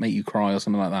songs that make you cry or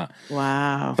something like that.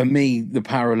 Wow. For me, The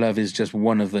Power of Love is just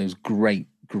one of those great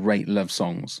love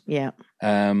songs. Yeah.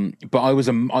 But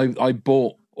I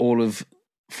bought all of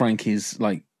Frankie's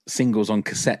like singles on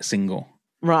cassette single.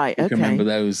 Right. Okay. Remember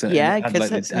those?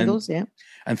 Cassette singles. And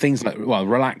things like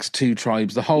Relax, Two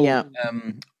Tribes, the whole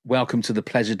Welcome to the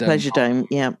Pleasure Dome. Pleasure Dome.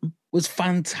 Yeah. Was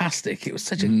fantastic. It was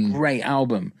such a great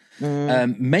album.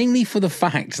 Mainly for the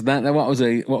fact that what was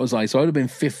I? So I would have been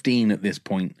 15 at this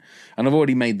point, and I've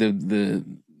already made the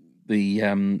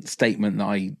statement that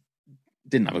I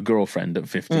didn't have a girlfriend at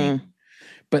 15.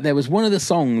 But there was one of the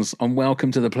songs on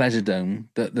Welcome to the Pleasure Dome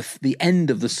that the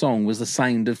end of the song was the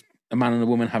sound of a man and a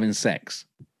woman having sex.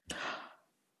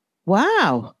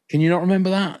 Wow. Can you not remember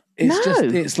that?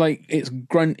 It's like it's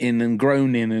grunting and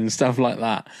groaning and stuff like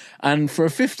that. And for a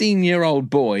 15-year-old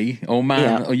boy or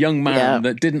man or young man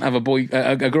that didn't have a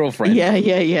girlfriend,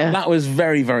 that was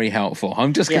very, very helpful.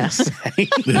 I'm just going to say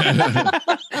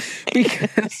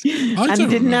because and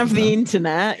didn't have the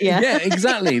internet. Yeah,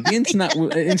 exactly. The internet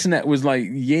was like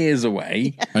years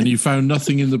away, and you found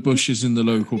nothing in the bushes in the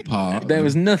local park. There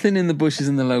was nothing in the bushes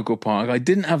in the local park. I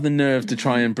didn't have the nerve to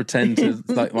try and pretend to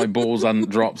like my balls hadn't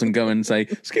dropped and go and say,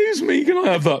 "Excuse me, can I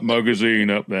have that magazine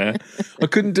up there?" I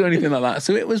couldn't do anything like that.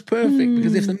 So it was perfect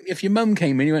because if your mum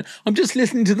came in, you went, "I'm just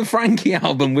listening to the Frankie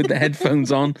album with the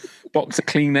headphones on, box of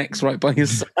Kleenex right by your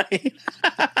side."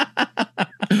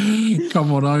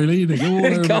 Come on, Eileen.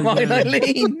 Come on,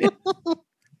 Eileen.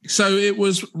 So it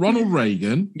was Ronald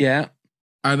Reagan. Yeah.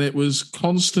 And it was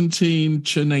Konstantin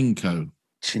Chernenko.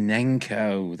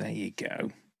 Chernenko, there you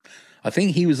go. I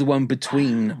think he was the one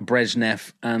between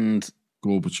Brezhnev and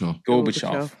Gorbachev.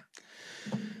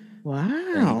 Wow.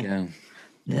 There you go.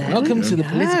 Welcome to the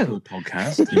political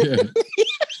podcast.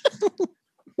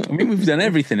 I mean, we've done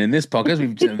everything in this podcast.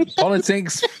 We've done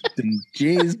politics,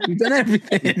 we've done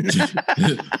everything.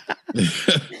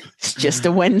 It's just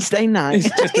a Wednesday night.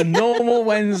 It's just a normal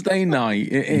Wednesday night.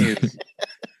 It is.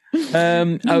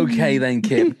 Okay then,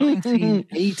 Kim.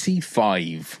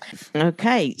 1985.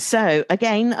 Okay, so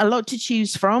again, a lot to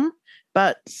choose from,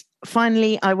 but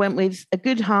finally I went with A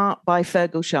Good Heart by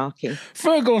Feargal Sharkey.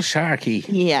 Feargal Sharkey.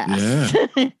 Yes. Yeah.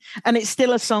 And it's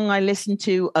still a song I listen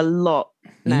to a lot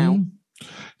now.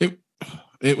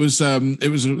 It was a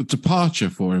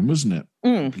departure for him, wasn't it?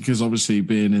 Because obviously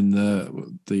being in the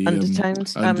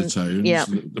Undertones,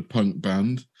 the punk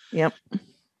band. Yep.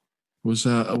 Was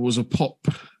a pop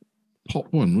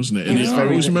one, wasn't it? And I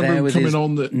always remember him coming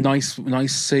on that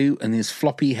nice suit and his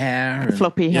floppy hair.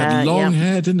 He had long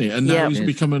hair, didn't he? And now he's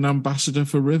become an ambassador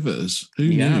for Rivers. Who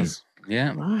knew?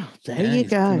 Yeah. Wow, there you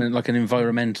go. Like an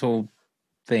environmental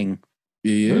thing.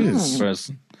 He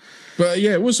is. But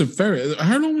yeah, it was a very.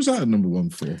 How long was that at number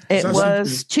one for? It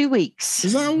was 2 weeks.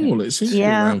 Is that all? It seemed to be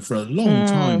around for a long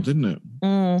time, didn't it?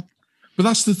 But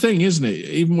that's the thing, isn't it?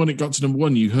 Even when it got to number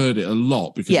one, you heard it a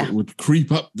lot because it would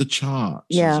creep up the charts.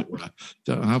 Yeah, as it were.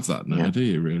 Don't have that now, do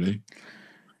you? Really?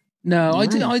 No, I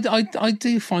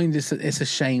do find it's a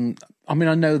shame. I mean,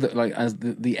 I know that like as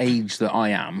the age that I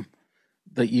am,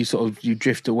 that you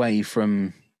drift away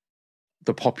from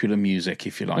the popular music,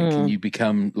 if you like, and you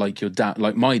become like your dad.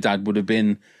 Like my dad would have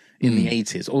been in the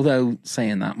 80s. Although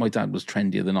saying that, my dad was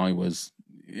trendier than I was,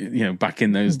 back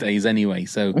in those days anyway.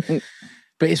 So,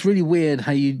 but it's really weird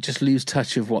how you just lose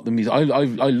touch of what the music. I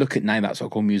look at now that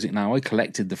so-called music now. I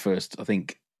collected the first, I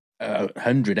think,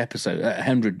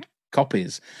 100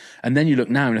 copies, and then you look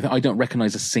now and I don't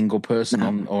recognize a single person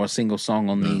on or a single song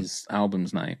on these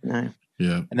albums now. No.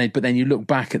 Yeah. But then you look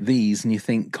back at these and you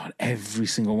think, God, every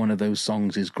single one of those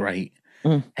songs is great.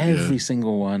 Every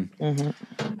single one.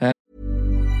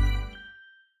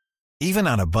 Even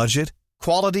on a budget,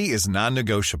 quality is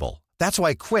non-negotiable. That's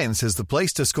why Quince is the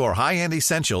place to score high-end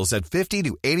essentials at 50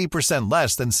 to 80%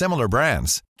 less than similar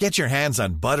brands. Get your hands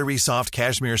on buttery soft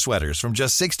cashmere sweaters from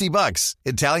just $60,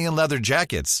 Italian leather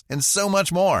jackets, and so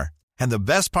much more. And the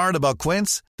best part about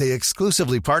Quince, they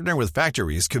exclusively partner with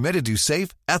factories committed to safe,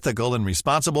 ethical, and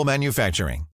responsible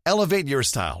manufacturing. Elevate your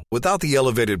style without the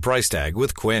elevated price tag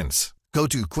with Quince. Go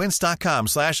to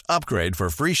quince.com/upgrade for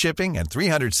free shipping and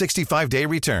 365-day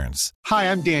returns.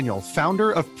 Hi, I'm Daniel,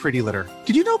 founder of Pretty Litter.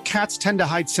 Did you know cats tend to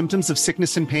hide symptoms of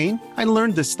sickness and pain? I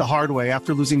learned this the hard way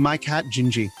after losing my cat,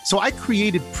 Gingy. So I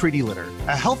created Pretty Litter,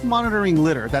 a health monitoring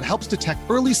litter that helps detect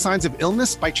early signs of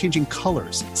illness by changing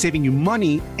colors, saving you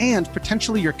money and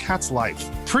potentially your cat's life.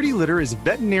 Pretty Litter is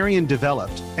veterinarian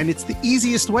developed, and it's the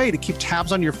easiest way to keep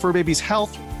tabs on your fur baby's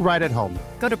health right at home.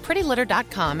 Go to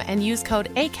prettylitter.com and use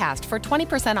code ACAST for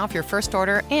 20% off your first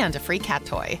order and a free cat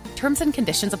toy. Terms and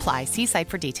conditions apply. See site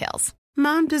for details.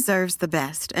 Mom deserves the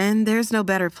best, and there's no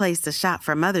better place to shop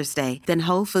for Mother's Day than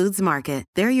Whole Foods Market.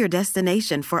 They're your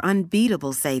destination for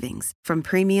unbeatable savings, from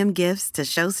premium gifts to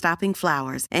show-stopping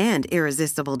flowers and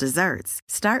irresistible desserts.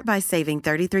 Start by saving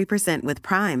 33% with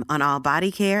Prime on all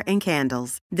body care and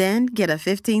candles. Then get a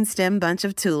 15-stem bunch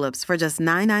of tulips for just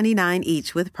 $9.99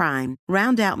 each with Prime.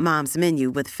 Round out Mom's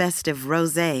menu with festive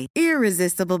rosé,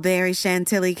 irresistible berry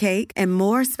chantilly cake, and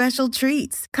more special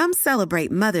treats. Come celebrate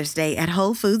Mother's Day at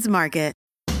Whole Foods Market.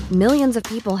 Millions of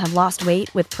people have lost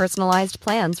weight with personalized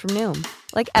plans from Noom.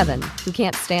 Like Evan, who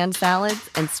can't stand salads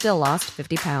and still lost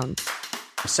 50 pounds.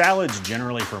 Salads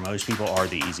generally for most people are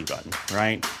the easy button,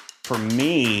 right? For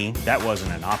me, that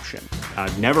wasn't an option.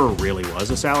 I never really was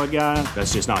a salad guy.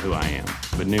 That's just not who I am.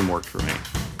 But Noom worked for me.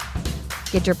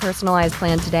 Get your personalized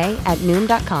plan today at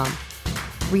Noom.com.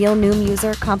 Real Noom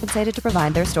user compensated to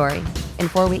provide their story. In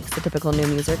 4 weeks, the typical Noom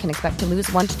user can expect to lose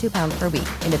 1 to 2 pounds per week.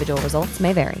 Individual results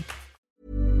may vary.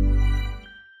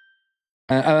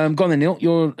 Go on then, Neil.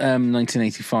 You're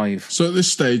 1985. So at this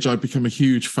stage, I've become a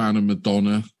huge fan of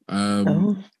Madonna.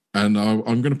 And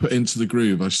I'm going to put Into the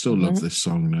Groove. I still love this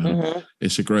song now.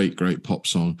 It's a great, great pop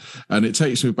song. And it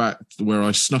takes me back to where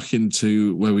I snuck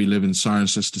into Where We Live in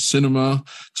Cirencester Cinema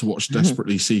to watch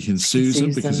Desperately Seeking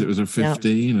Susan because it was a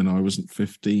 15 and I wasn't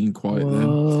 15 quite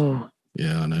then.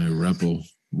 Yeah, I know. Rebel.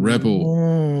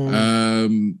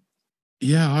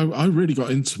 I really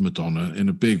got into Madonna in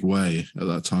a big way at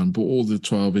that time. Bought all the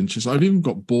 12 inches. I've even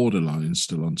got Borderline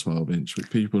still on 12 inch,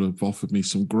 which people have offered me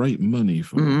some great money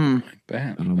for. I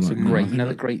bet. That's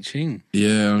another great tune.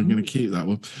 Yeah, I'm going to keep that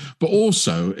one. But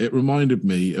also, it reminded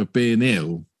me of being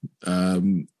ill.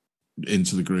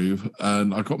 Into the Groove,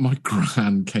 and I got my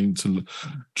gran came to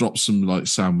drop some like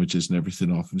sandwiches and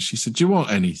everything off, and she said, "Do you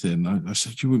want anything?" I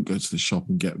said, "You wouldn't go to the shop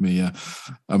and get me a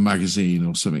magazine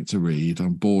or something to read.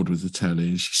 I'm bored with the telly."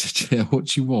 And she said, "Yeah, what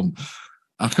do you want?"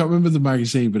 I can't remember the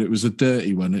magazine, but it was a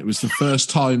dirty one. It was the first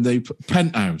time they put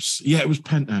Penthouse. Yeah, it was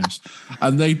Penthouse,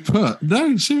 and they put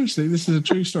seriously, this is a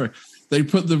true story. They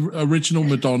put the original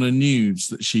Madonna nudes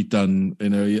that she'd done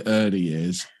in her early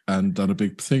years and done a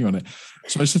big thing on it.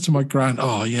 So I said to my gran,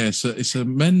 "Oh, yeah, it's a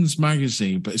men's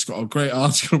magazine, but it's got a great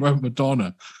article about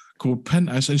Madonna called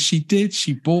Penthouse." And she did.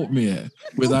 She bought me it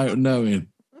without knowing.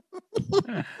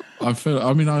 I felt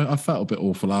a bit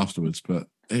awful afterwards, but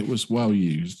it was well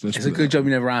used. It's a good job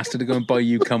you never asked her to go and buy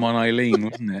you Come On Eileen,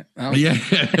 wasn't it? Yeah.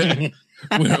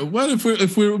 Well,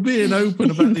 if we were being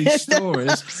open about these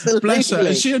stories, bless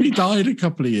her. She only died a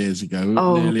couple of years ago,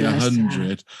 nearly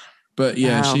 100. But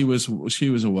yeah, wow. she was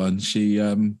a one. She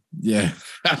I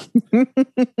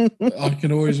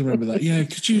can always remember that. Yeah,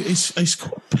 could you? It's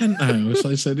called Penthouse.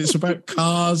 I said it's about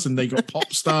cars and they got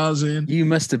pop stars in. You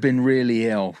must have been really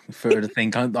ill for her to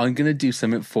think I'm going to do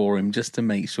something for him just to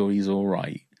make sure he's all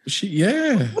right.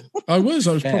 I was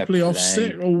probably off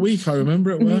sick all week. I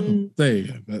remember it well. There you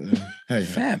go. But, hey,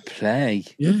 fair play.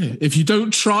 Yeah, if you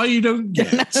don't try, you don't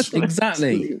get.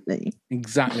 Exactly.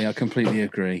 I completely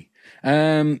agree.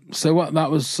 So what? That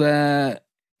was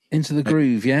Into the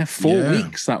Groove. Yeah, 4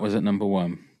 weeks. That was at number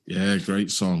 1. Yeah,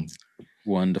 great song.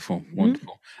 Wonderful.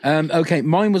 Okay,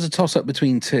 mine was a toss up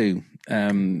between two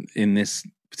in this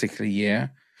particular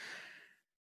year.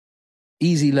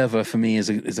 Easy Lover for me is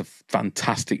a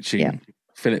fantastic tune. Yeah.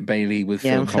 Philip Bailey with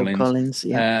Phil Collins.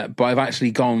 But I've actually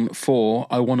gone for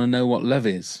I Want to Know What Love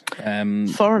Is.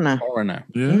 Foreigner.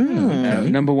 Yeah.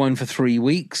 Number 1 for 3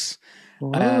 weeks.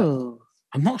 Whoa.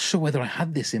 I'm not sure whether I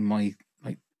had this in my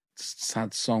like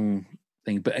sad song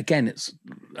thing, but again, it's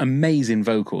amazing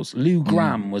vocals. Lou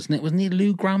Gramm, wasn't it? Wasn't he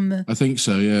Lou Gramm I think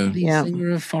so, yeah. The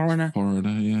singer of Foreigner?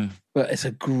 Foreigner, yeah. But it's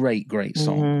a great, great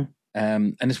song.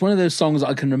 And it's one of those songs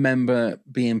I can remember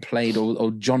being played,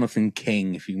 or Jonathan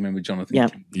King, if you remember Jonathan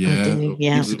King. Yeah. He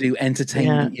used to do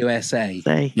Entertainment USA.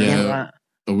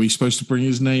 Are we supposed to bring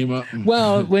his name up?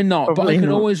 Well, we're not, but I can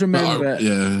always remember.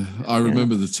 I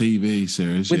remember the TV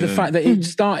series. With the fact that it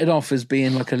started off as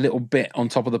being like a little bit on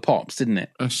Top of the Pops, didn't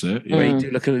it? That's it. Where you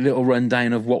do like a little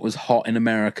rundown of what was hot in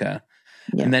America.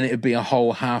 And then it would be a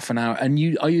whole half an hour. And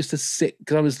I used to sit,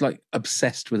 because I was like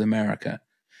obsessed with America.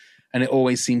 And it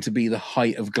always seemed to be the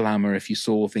height of glamour if you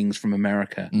saw things from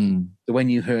America. So when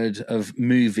you heard of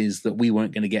movies that we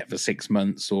weren't going to get for 6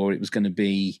 months, or it was going to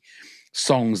be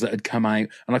songs that had come out.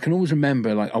 And I can always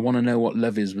remember, like, I Want to Know What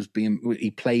Love Is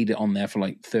he played it on there for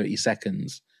like 30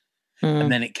 seconds.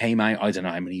 And then it came out, I don't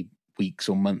know how many weeks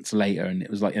or months later. And it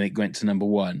was like, and it went to number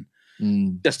 1.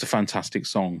 Just a fantastic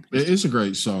song. It is a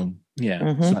great song.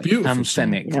 Yeah. It's a beautiful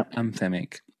anthemic. song.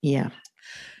 Anthemic. Yeah.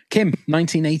 Kim,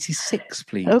 1986,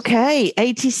 please. Okay,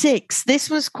 86. This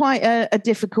was quite a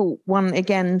difficult one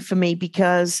again for me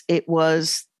because it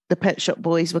was the Pet Shop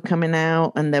Boys were coming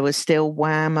out and there was still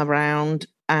Wham around.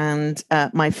 And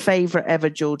my favourite ever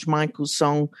George Michael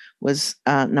song was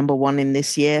number 1 in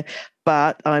this year.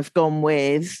 But I've gone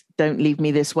with Don't Leave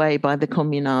Me This Way by the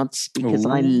Communards because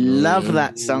I love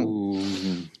that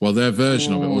song. Well, their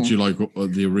version of it, or do you like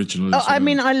the original? I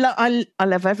mean, I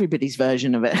love everybody's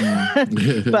version of it.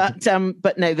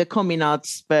 but no, the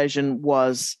Communards version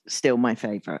was still my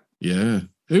favourite. Yeah.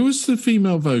 Who was the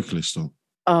female vocalist on?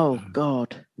 Oh,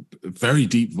 God. Very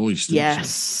deep voice.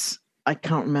 Yes. I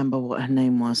can't remember what her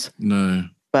name was. No.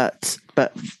 But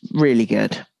really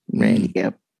good. Really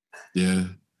good. Yeah.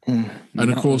 And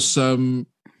of course, was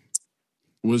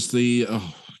I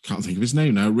can't think of his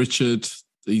name now, Richard,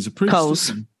 he's a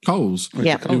priest. Coles.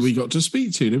 Yeah. Who we got to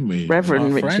speak to, didn't we?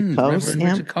 Reverend Richard Coles.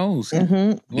 Richard Coles.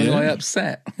 Was I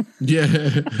upset?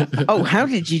 Yeah. Oh, how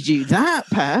did you do that,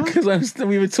 pal? Because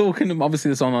we were talking,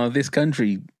 obviously it's on our This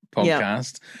Country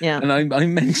podcast. Yeah. And I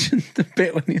mentioned the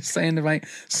bit when he was saying about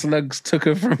slugs took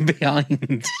her from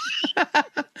behind.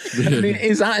 I mean,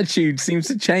 his attitude seems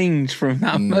to change from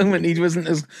that moment. He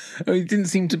didn't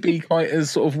seem to be quite as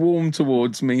sort of warm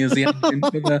towards me as he had been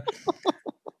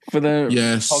for the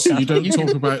yes, podcast. You don't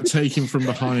talk about taking from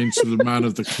behind to the man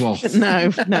of the cloth.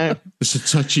 No. It's a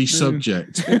touchy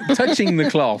subject. Touching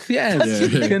the cloth,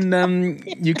 yes. Yeah.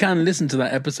 You can listen to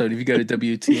that episode if you go to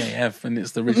WTAF, and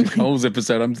it's the Richard Coles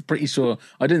episode. I'm pretty sure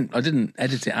I didn't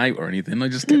edit it out or anything. I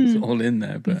just kept it all in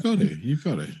there. But You've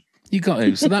got it. You got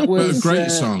to. So that was a great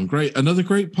song. Another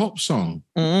great pop song.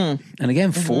 And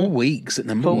again, 4 weeks at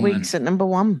number 1. 4 weeks at number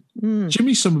 1.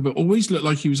 Jimmy Somerville always looked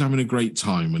like he was having a great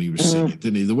time when he was singing,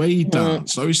 didn't he? The way he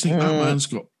danced. I always think that man's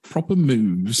got proper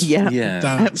moves. Yeah.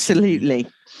 Absolutely.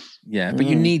 Yeah, but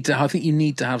I think you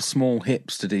need to have small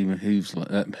hips to do moves like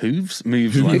that.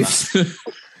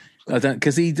 I don't,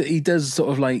 because he does sort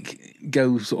of like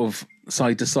go sort of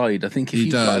side to side. I think if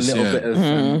you've got a little bit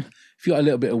of if you got a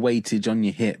little bit of weightage on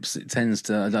your hips, it tends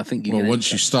to. I think you. Well,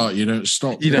 once you start, you don't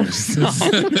stop. You don't stop.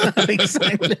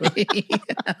 Exactly.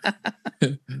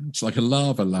 It's like a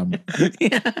lava lamp.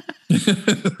 Yeah.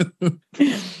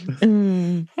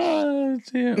 Oh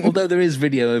dear. Although there is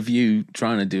video of you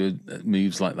trying to do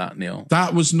moves like that, Neil.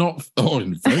 That was not. Oh,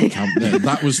 in Vogue camp there.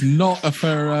 That was not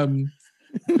for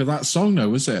that song, though,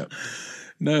 was it?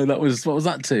 No, that was. What was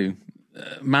that to?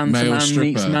 Man male to man stripper.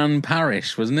 Meets man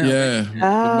parish, wasn't it? Yeah.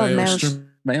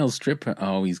 Male stripper.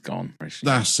 Oh, he's gone.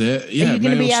 That's it. Yeah. Are you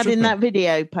going to be adding that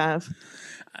video, Pav?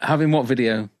 Having what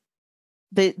video?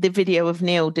 The video of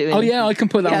Neil doing. Oh yeah, I can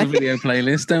put that on the video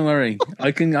playlist. Don't worry,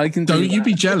 I can. Don't you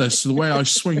be jealous of the way I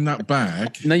swing that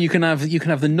bag. No, you can have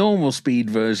the normal speed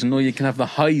version, or you can have the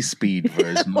high speed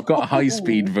version. I've got a high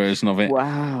speed version of it.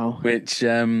 Wow. Which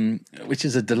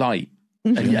is a delight.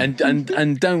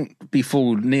 And don't be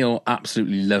fooled. Neil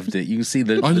absolutely loved it. You can see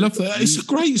I love that. It's a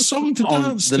great song to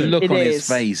dance to. The look on his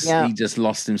face. Yeah. He just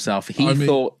lost himself. He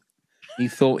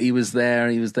thought he was there.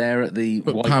 He was there at the.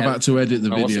 But Pav had to edit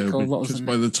the video because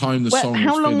by the time the song.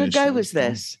 How was long finished, ago was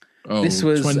this? Oh, this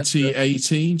was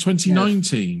 2018,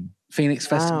 2019. Phoenix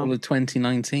Festival of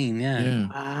 2019. Yeah.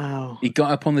 Wow. He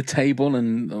got up on the table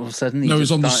and all of a sudden he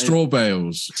was on the straw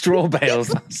bales. Straw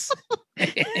bales.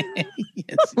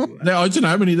 Yes, No, I don't know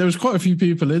how many. There was quite a few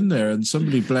people in there, and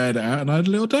somebody blared it out, and I had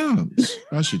a little dance,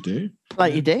 as you do.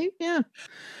 Like you do, yeah.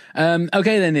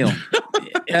 Okay then, Neil.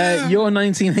 Your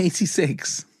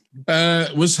 1986.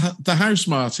 Was the House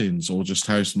Martins or just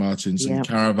House Martins and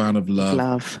Caravan of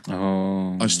Love?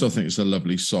 Oh, I still think it's a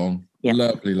lovely song.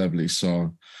 Yep. Lovely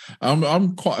song.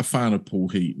 I'm quite a fan of Paul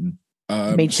Heaton.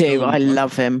 Me too. I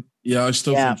love him. Yeah, I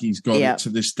still think he's got it to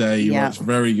this day. He writes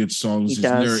very good songs. His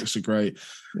lyrics are great.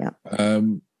 Yeah.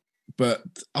 But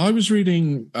I was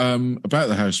reading about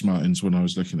the House Martins when I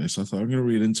was looking at this. I thought I'm going to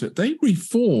read into it. They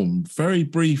reformed very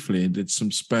briefly and did some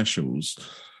specials.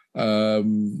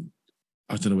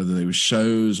 I don't know whether they were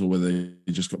shows or whether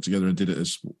they just got together and did it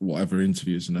as whatever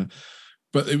interviews and that.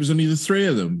 But it was only the three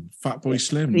of them. Fatboy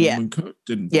Slim, Norman Cook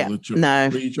didn't bother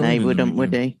he wouldn't,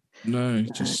 would he? No, he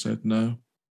just said no.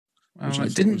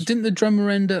 Didn't the drummer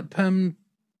end up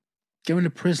going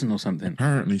to prison or something?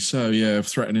 Apparently so, yeah, of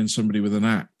threatening somebody with an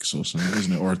axe or something,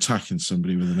 isn't it? Or attacking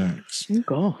somebody with an axe. Oh,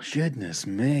 gosh. Goodness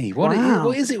me. What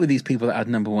is it with these people that had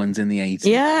number ones in the 80s?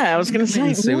 Yeah, I was going to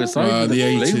say. Suicide. The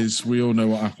 80s, we all know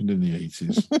what happened in the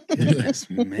 80s. Goodness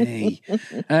me.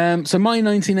 So my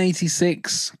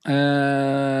 1986,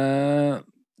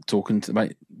 talking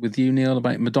with you, Neil,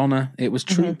 about Madonna, it was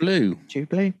True Blue. True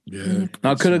Blue. Yeah.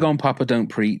 Now, I could have gone Papa Don't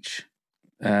Preach.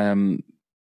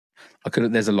 I could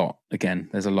have, there's a lot. Yeah.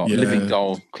 Living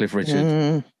Doll, Cliff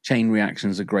Richard. Chain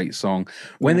Reaction's a great song.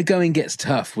 When the Going Gets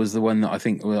Tough was the one that I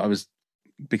think I was,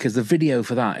 because the video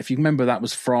for that, if you remember, that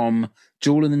was from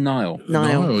Jewel in the Nile.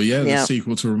 The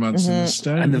sequel to Romance in the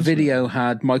Stone. And the video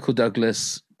had Michael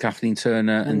Douglas, Kathleen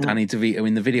Turner, and Danny DeVito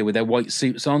in the video with their white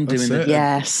suits on, doing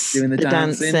the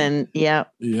dancing. Yeah.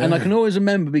 And I can always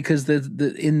remember because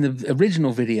in the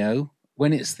original video,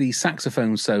 when it's the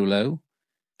saxophone solo,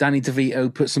 Danny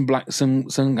DeVito puts some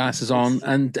sunglasses on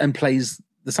and plays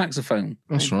the saxophone.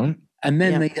 That's right. And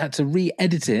then they had to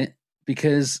re-edit it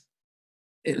because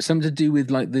it was something to do with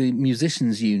like the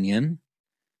musicians union,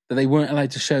 that they weren't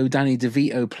allowed to show Danny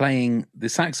DeVito playing the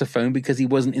saxophone because he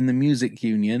wasn't in the music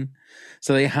union.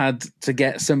 So they had to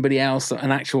get somebody else,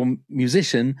 an actual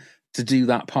musician, to do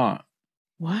that part.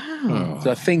 Wow. So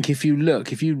I think if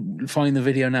you find the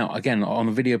video now, again, on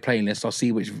the video playlist, I'll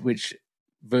see which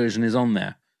version is on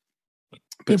there.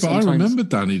 But I remember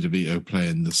Danny DeVito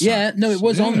playing the sax. Yeah, no, it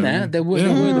was on there. There were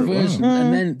the versions,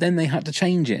 and then they had to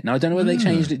change it. Now I don't know whether they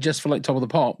changed it just for like Top of the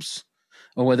Pops,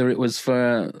 or whether it was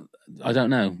for, I don't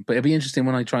know. But it'll be interesting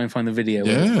when I try and find the video.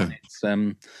 Yeah,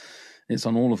 it's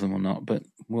on all of them or not, but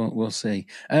we'll see.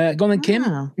 Go on then,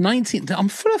 Kim. 19. I'm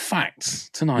full of facts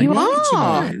tonight. You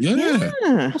are.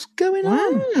 Yeah. What's going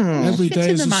on? Every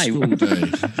day is a school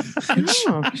day.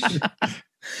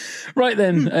 Right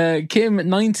then, Kim,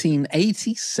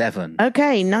 1987.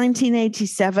 Okay,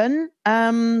 1987.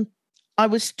 I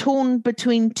was torn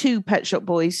between two Pet Shop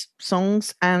Boys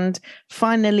songs and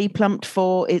finally plumped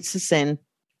for It's a Sin.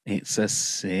 It's a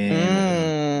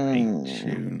Sin. Great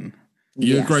tune.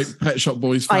 You're a great Pet Shop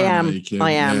Boys fan.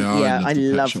 I am. I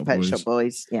love Pet Shop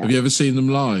Boys. Yeah. Have you ever seen them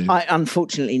live?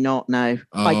 Unfortunately not, no.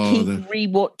 I keep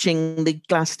rewatching the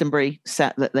Glastonbury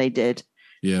set that they did.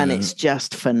 Yeah. And it's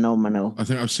just phenomenal. I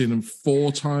think I've seen them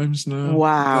 4 times now.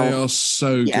 Wow. They are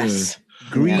so good.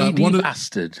 Greedy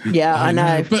bastard. Yeah, I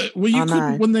know. But you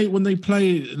couldn't, when they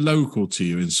play local to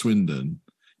you in Swindon,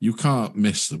 you can't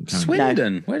miss them, can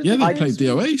Swindon? you? Yeah, they played the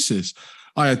Oasis.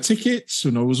 I had tickets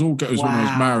and I was all when I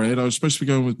was married. I was supposed to be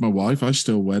going with my wife. I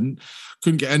still went.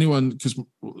 Couldn't get anyone because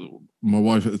my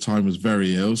wife at the time was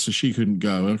very ill, so she couldn't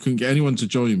go. I couldn't get anyone to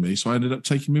join me, so I ended up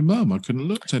taking my mum. I couldn't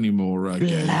look any more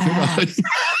gay, could I?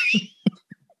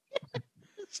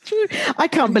 It's true. I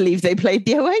can't believe they played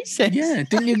the Oasis. Yeah,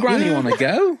 didn't your granny want to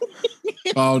go?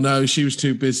 Oh no, she was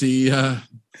too busy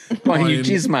buying you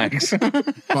jizz mags,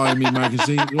 buying me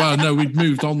magazine. Well, no, we'd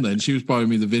moved on then. She was buying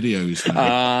me the videos.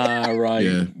 Right.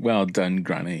 Yeah. Well done,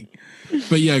 Granny.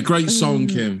 But yeah, great song,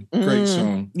 Kim. Great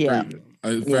song. Yeah.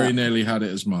 I very nearly had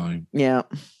it as mine. Yeah.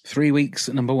 3 weeks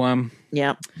at number 1.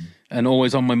 Yeah. And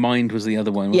Always on My Mind was the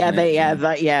other one. Yeah,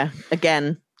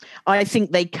 again, I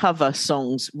think they cover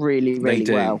songs really,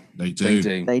 really well. They do.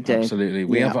 They do.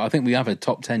 Absolutely. I think we have a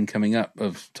top 10 coming up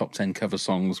of top 10 cover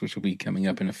songs, which will be coming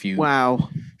up in a few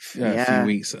few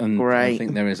weeks. And great. I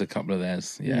think there is a couple of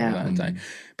theirs. Without a doubt.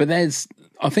 But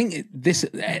I think this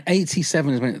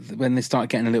 87 is when they start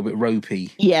getting a little bit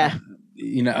ropey. Yeah.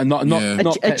 You know, and not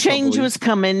a change was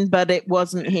coming, but it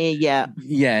wasn't here yet.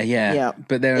 Yeah.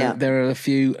 But there are a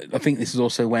few. I think this is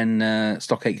also when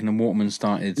Stock Aitken and Waterman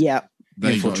started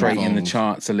infiltrating the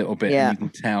charts a little bit. And you can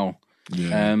tell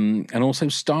Yeah. And also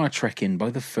Star Trekking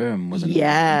by The Firm, wasn't it?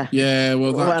 Yeah,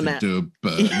 well, that could do a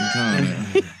burn,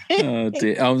 can't it? Oh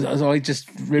dear! I just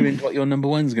ruined what your number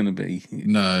one's going to be.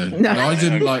 No, I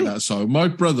didn't like that song. My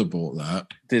brother bought that.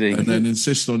 Did he? And then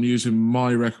insisted on using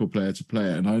my record player to play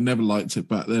it, and I never liked it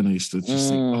back then. I used to just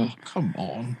think, oh, come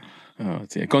on. Oh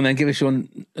dear! Go on then, give us your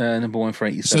number one for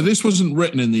 87. So this wasn't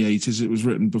written in the 80s; it was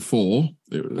written before.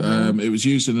 It was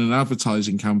used in an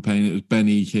advertising campaign. It was Ben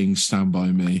E. King's "Stand By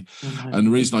Me," and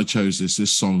the reason I chose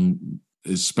this song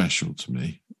is special to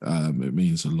me. It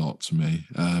means a lot to me.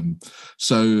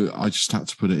 So I just had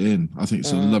to put it in. I think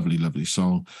it's a lovely, lovely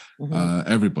song.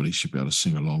 Everybody should be able to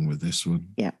sing along with this one.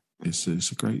 Yeah, it's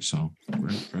a great song.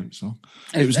 Great song.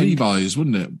 It was Levi's,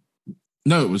 wasn't it?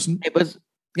 No, it wasn't. It was.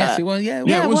 Yes, it was. Yeah,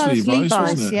 it was Levi's,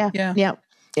 wasn't it? Yeah.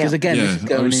 Because again, this is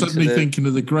going I was suddenly thinking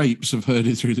of the grapes. I've heard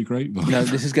it through the grapevine. No,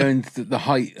 this is going to the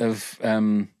height of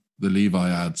the Levi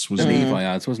ads, wasn't it? Levi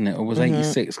ads, wasn't it? Or was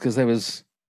 86? Because there was.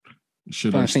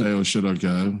 Should I stay or should I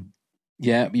go?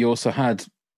 Yeah, you also had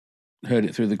Heard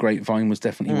It Through the Grapevine was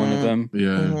definitely one of them.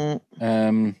 Yeah.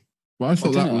 Well, I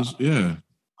thought that was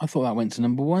I thought that went to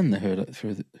number one. The Heard It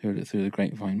Through the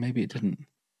Grapevine. Maybe it didn't.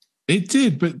 It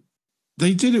did, but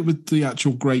they did it with the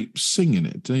actual grapes singing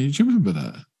it. Do you remember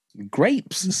that?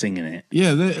 Grapes singing it?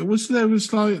 Yeah, there was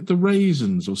like the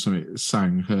Raisins or something that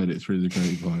sang Heard It Through the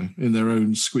Grapevine in their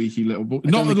own squeaky little book.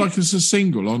 Not like it's a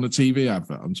single on a TV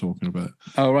advert I'm talking about.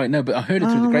 Oh, right. No, but I Heard It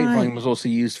Through the Grapevine was also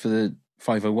used for the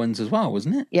 501s as well,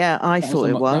 wasn't it? Yeah, I thought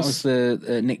it was. That was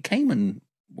the Nick Kamen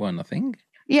one, I think.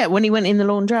 Yeah, when he went in the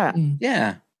laundrette.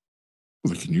 Yeah.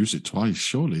 Well, they can use it twice,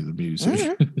 surely, the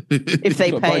music. If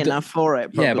they pay enough for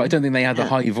it. Probably. Yeah, but I don't think they had the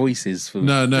high voices for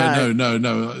No.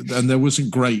 And there wasn't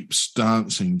grapes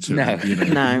dancing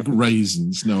to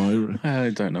Raisins. No, I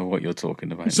don't know what you're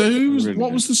talking about. So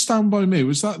what was the Stand By Me?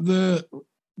 Was that the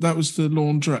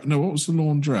laundrette? No, what was the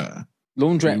laundrette?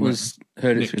 Laundrette was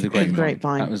Heard It Through the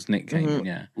Grapevine. That was Nick Kamen,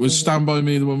 yeah. Was Stand By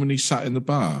Me the one when he sat in the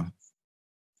bar?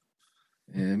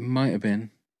 It might have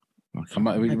been.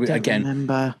 Again,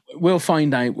 remember. We'll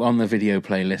find out on the video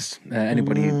playlist.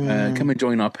 Anybody come and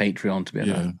join our Patreon to be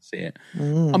able to see it.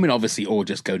 I mean, obviously, or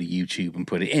just go to YouTube and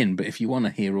put it in. But if you want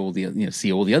to hear all the,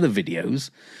 see all the other videos,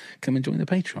 come and join the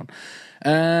Patreon.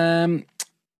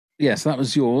 So that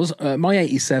was yours. My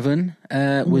 87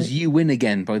 was "You Win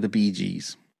Again" by the Bee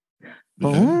Gees.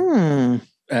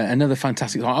 Another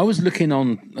fantastic song. I was looking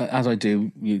on, as I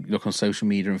do, you look on social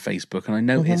media and Facebook, and I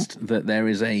noticed that there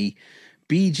is a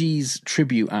Bee Gees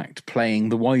tribute act playing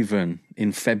the Wyvern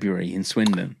in February in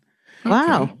Swindon.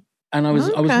 Wow. And I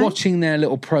was watching their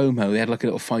little promo. They had like a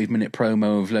little 5-minute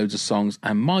promo of loads of songs,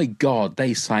 and my God,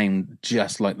 they sound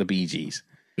just like the Bee Gees.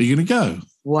 Are you going to go?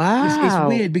 Wow. It's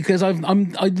weird because I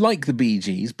like the Bee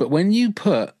Gees, but when you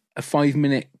put a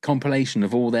 5-minute compilation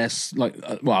of all their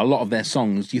a lot of their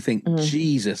songs, you think,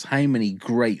 Jesus, how many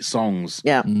great songs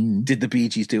did the Bee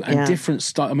Gees do? And different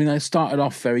style. I mean, they started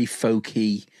off very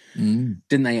folky,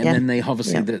 didn't they? And then they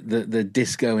obviously the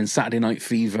disco and Saturday Night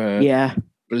Fever,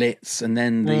 Blitz, and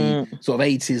then the sort of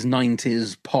 80s,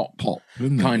 90s pop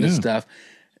kind of stuff.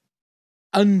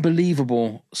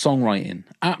 Unbelievable songwriting,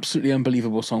 absolutely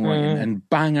unbelievable songwriting, and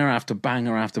banger after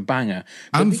banger after banger,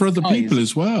 and for other people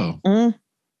as well.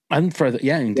 And for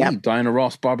indeed, Diana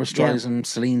Ross, Barbara Streisand,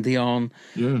 Celine Dion,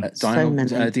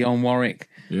 Dionne Warwick.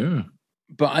 Yeah,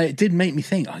 but it did make me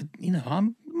think. I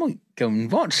might go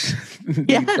and watch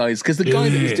these guys, because the guy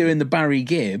that was doing the Barry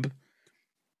Gibb,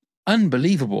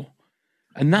 unbelievable,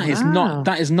 and that is not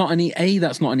that's not an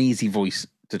easy voice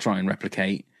to try and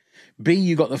replicate. B,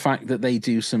 you got the fact that they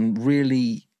do some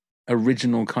really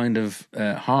original kind of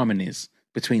harmonies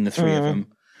between the three of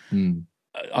them.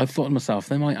 I thought to myself,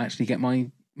 they might actually get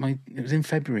my. It was in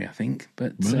February, I think,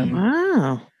 but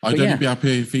wow! I'd only be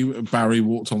happy if Barry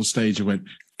walked on stage and went.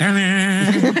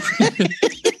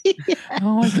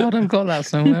 Oh my God, I've got that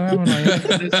somewhere, haven't I?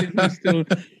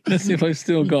 Let's see if I've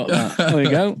still got that. There we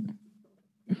go.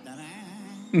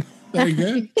 There you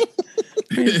go.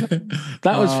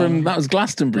 That was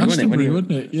Glastonbury,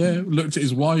 wasn't it? Yeah, looked at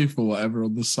his wife or whatever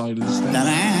on the side of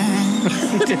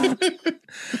the stage.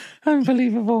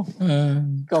 Unbelievable.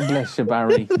 God bless you,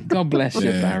 Barry. God bless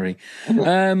you, Barry.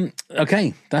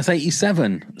 Okay, that's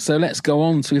 87. So let's go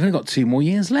on. So we've only got 2 more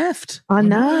years left. I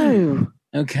know.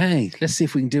 Okay, let's see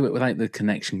if we can do it without the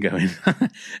connection going.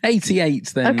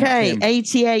 88 then. Okay,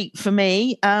 88 for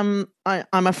me. I'm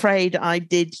afraid I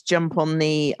did jump on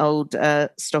the old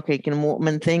Stock Aitken and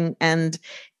Waterman thing, and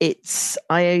it's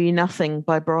I Owe You Nothing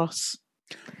by Bros.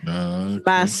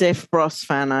 Massive Bros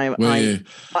fan. I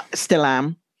still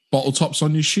am. Bottle tops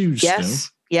on your shoes. Yes.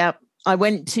 Still? Yep. I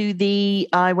went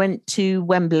to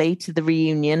Wembley to the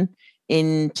reunion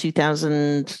in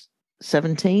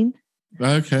 2017.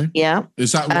 Okay. Yeah.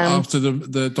 Is that after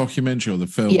the documentary or the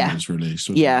film was released?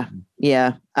 Yeah.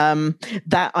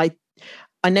 That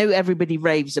I know everybody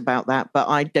raves about that, but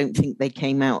I don't think they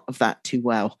came out of that too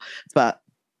well. But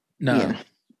no.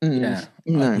 No.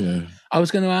 I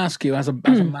was going to ask you, as a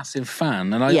massive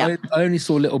fan, and I only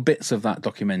saw little bits of that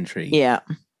documentary. Yeah.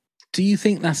 Do you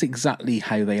think that's exactly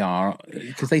how they are?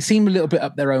 Because they seem a little bit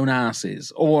up their own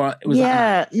asses, or was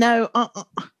no.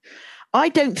 I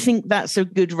don't think that's a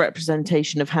good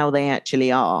representation of how they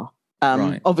actually are.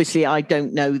 Right. Obviously, I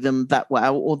don't know them that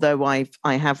well, although I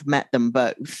have met them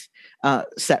both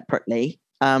separately.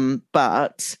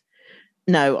 But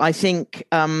no, I think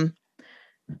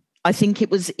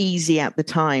it was easy at the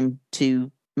time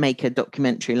to make a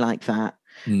documentary like that,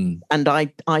 and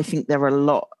I think there are a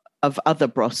lot of other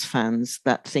Bros fans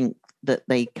that think that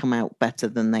they come out better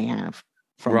than they have.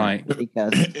 Right.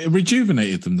 Because it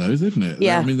rejuvenated them though, didn't it?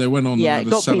 Yeah. I mean, they went on it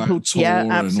got people, tour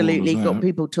absolutely. and all of Got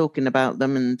people talking about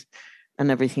them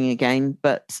and everything again.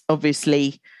 But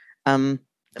obviously,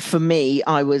 for me,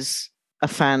 I was a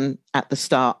fan at the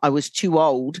start. I was too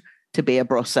old to be a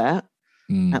Brosette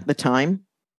at the time.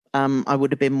 I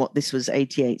would have been this was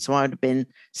 88. So I would have been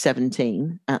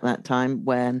 17 at that time,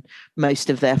 when most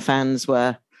of their fans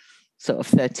were sort of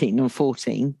 13 and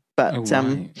 14. But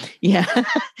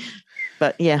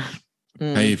but yeah.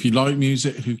 Hey, if you like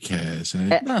music, who cares?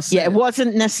 Eh? It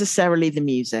wasn't necessarily the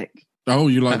music. Oh,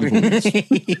 you like the voice.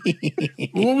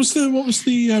 What was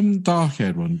the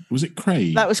dark-haired one? Was it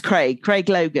Craig? That was Craig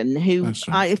Logan, who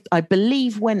right. I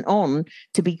believe went on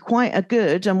to be quite a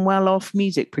good and well-off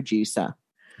music producer.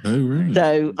 Oh, really?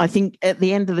 So I think at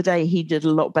the end of the day, he did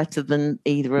a lot better than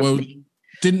either of them.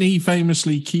 Didn't he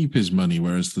famously keep his money,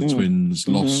 whereas the twins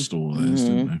lost all theirs,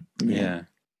 didn't they? Yeah.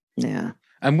 Yeah.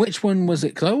 And which one was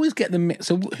it? Because I always get the mix.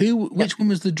 So which one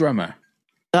was the drummer?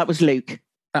 That was Luke.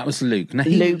 That was Luke. Now,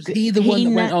 was he the one that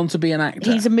went on to be an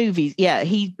actor? He's a movie. Yeah,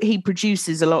 he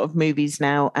produces a lot of movies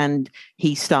now, and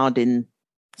he starred in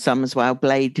some as well.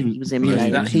 Blade, he was in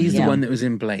Blade. He's the one that was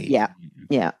in Blade. Yeah,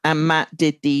 yeah. And Matt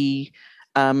did the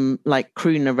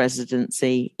crooner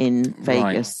residency in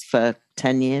Vegas for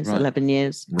 10 years, 11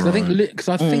 years. I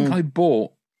think I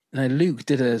bought. Luke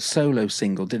did a solo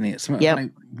single, didn't he? Something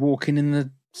like Walking in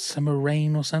the Summer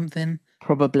Rain or something.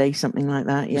 Probably something like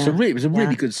that. Yeah, it was a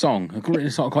really good song.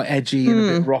 It's not quite edgy and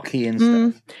a bit rocky and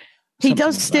stuff. He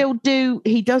does still do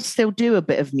a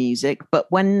bit of music, but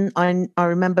when I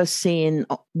remember seeing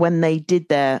when they did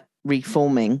their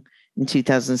reforming in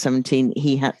 2017,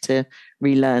 he had to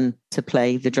relearn to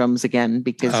play the drums again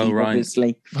because he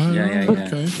obviously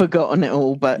forgotten it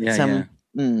all. But So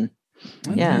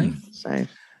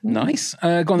nice.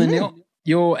 Go on then, Neil.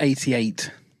 You're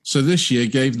 88. So this year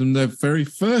gave them their very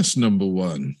first number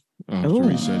one after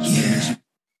research.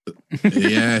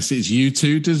 Yes, it's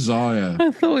U2 Desire. I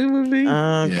thought it would be.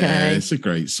 Okay. Yeah, it's a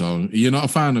great song. You're not a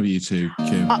fan of U2,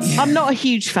 Kim? I'm not a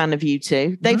huge fan of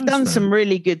U2. They've done some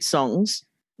really good songs.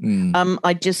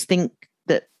 I just think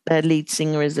that their lead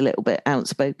singer is a little bit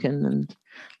outspoken and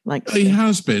he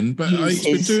has been, but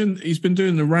he's been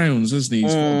doing the rounds, hasn't he?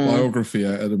 He's got a biography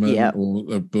out at the moment,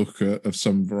 or a book of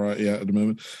some variety out at the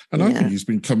moment, and I think he's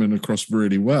been coming across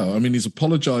really well. I mean, he's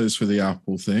apologised for the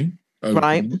Apple thing,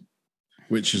 right?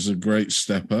 Which is a great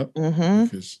step up.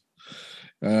 Because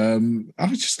I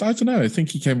don't know. I think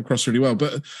he came across really well,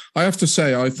 but I have to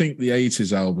say, I think the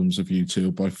 80s albums of U2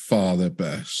 are by far their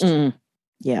best.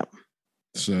 Yeah.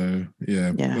 So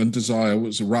and Desire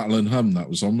was a Rattle and Hum that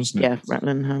was on, wasn't it? Yeah, Rattle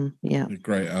and Hum. Yeah, a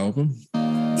great album.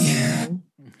 Yeah,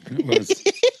 it was.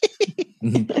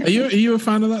 Are you a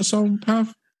fan of that song,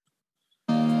 Pav?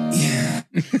 Yeah.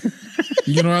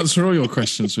 You're gonna answer all your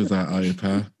questions with that, are you,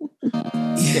 Pav?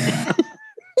 Yeah.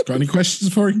 Got any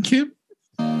questions for him, Kim?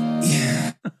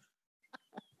 Yeah.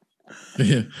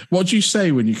 Yeah. What do you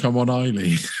say when you come on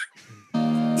Eileen?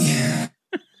 Yeah.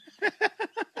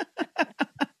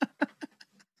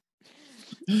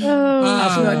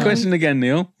 Ask me that question again,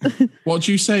 Neil. What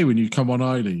do you say when you come on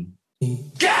Eileen?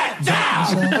 Get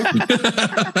down!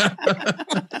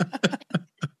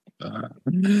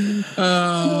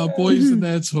 Boys and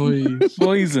their toys.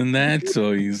 Boys and their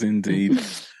toys, indeed.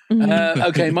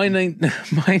 Okay, my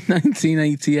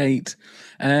 1988.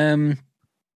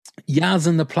 Yaz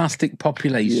and the Plastic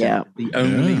Population. Yeah. The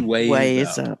only way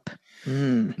is up.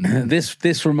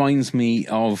 This reminds me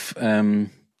of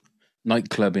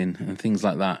nightclubbing and things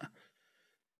like that.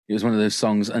 It was one of those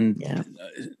songs, and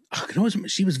I can always remember,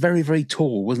 she was very, very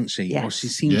tall, wasn't she? Yes. Or she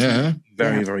seemed to be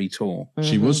very, very tall.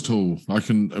 She was tall. I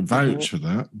can vouch for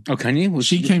that. Oh, can you?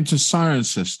 She came to Siren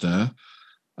Sister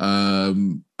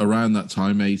around that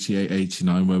time, 88,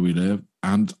 89, where we live.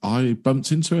 And I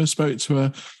bumped into her, spoke to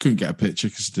her, couldn't get a picture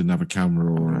because I didn't have a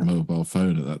camera or a mobile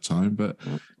phone at that time, but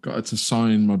got her to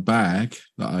sign my bag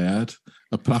that I had,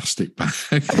 a plastic bag.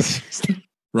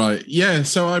 Right. Yeah.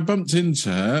 So I bumped into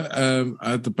her. I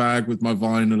had the bag with my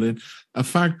vinyl in. A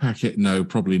fag packet? No,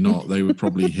 probably not. They were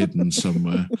probably hidden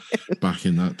somewhere back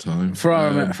in that time.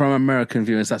 From American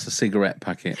viewers, that's a cigarette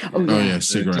packet. Oh yeah,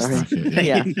 cigarette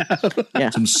packet. Yeah.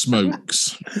 Some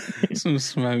smokes. Some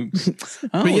smokes.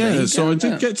 But yeah, so I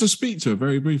did get to speak to her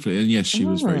very briefly. And yes, she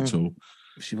was very tall.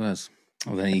 She was.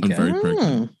 Oh, there you go. And very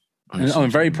pregnant.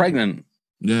 And very pregnant.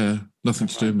 Yeah. Nothing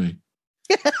to do with me.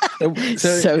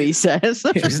 So he says.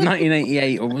 It was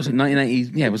 1988, or was it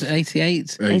 1980? Yeah, was it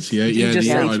 88? 88,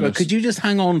 yeah. Could you just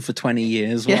hang on for 20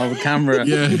 years while the camera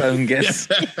phone gets...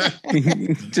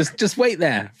 just wait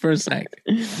there for a sec.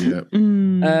 Yeah.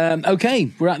 Okay,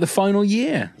 we're at the final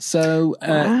year. So,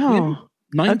 wow.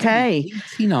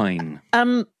 1989.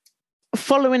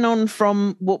 Following on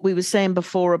from what we were saying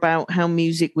before about how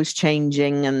music was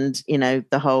changing and, you know,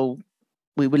 the whole...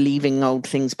 we were leaving old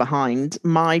things behind.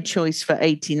 My choice for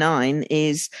 89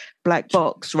 is Black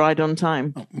Box, Ride on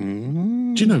Time.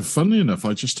 Do you know, funnily enough,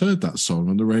 I just heard that song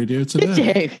on the radio today.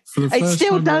 Did you? For the first it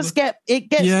still time does gets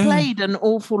played an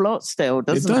awful lot still,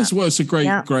 doesn't it? It does. Well, it's a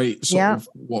great sort of,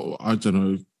 what, I don't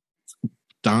know,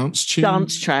 dance tune?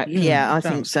 Dance track. Yeah, I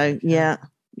think so. Yeah.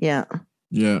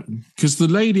 Yeah, because the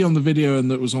lady on the video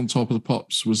and that was on Top of the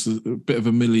Pops was a bit of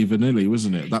a Milli Vanilli,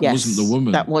 wasn't it? That wasn't the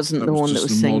woman. That wasn't the one that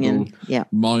was singing. Yeah,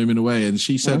 miming away. And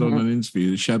she said on an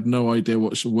interview that she had no idea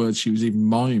what words she was even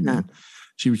miming. No.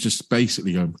 She was just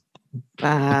basically going,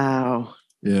 "Wow."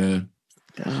 Yeah,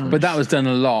 gosh. But that was done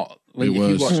a lot. If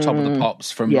you watch Top of the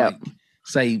Pops from like,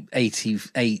 say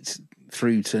 88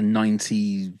 through to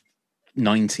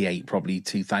 98, probably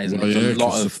 2000. Well, yeah,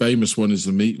 the famous one is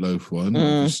the Meatloaf one,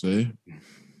 obviously.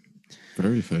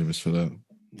 Very famous for that.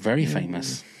 Very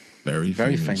famous. Very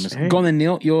famous. Go on then,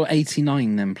 Neil. You're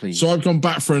 89 then, please. So I've gone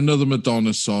back for another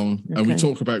Madonna song. And we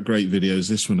talk about great videos.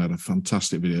 This one had a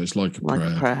fantastic video. It's Like a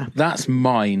Prayer. That's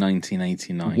my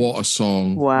 1989. What a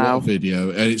song. Wow. What a video.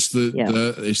 And it's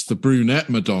the brunette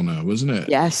Madonna, wasn't it?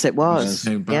 Yes, it was.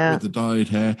 Came back with the dyed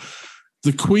hair.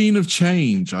 The Queen of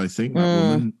Change, I think, that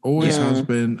woman always has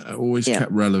been, always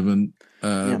kept relevant.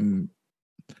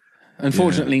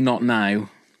 Unfortunately, not now.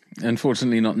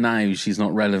 Unfortunately, not now. She's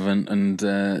not relevant and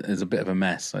is a bit of a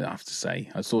mess, I have to say.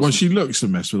 She looks a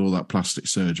mess with all that plastic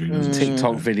surgery.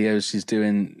 TikTok videos she's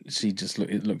doing,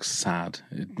 it looks sad.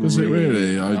 Does it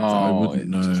really? I wouldn't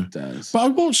know. But I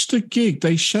watched a gig.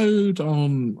 They showed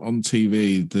on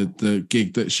TV the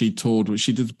gig that she toured.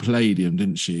 She did the Palladium,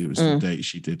 didn't she? It was the date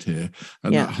she did here.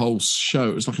 And that whole show,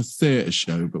 it was like a theatre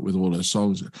show, but with all her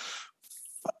songs.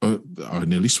 I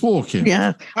nearly swore, Kim.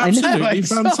 Yeah, absolutely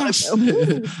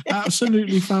fantastic.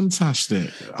 Absolutely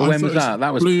fantastic. When was that?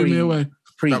 That was blew me away.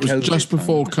 That was just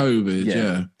before COVID.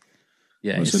 Yeah.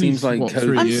 It seems like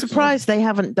COVID. I'm surprised they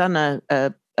haven't done a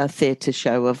theatre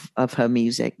show of her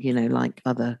music. You know, like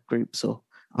other groups or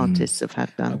artists have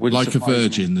had done. Like a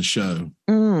Virgin, the show.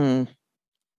 I'm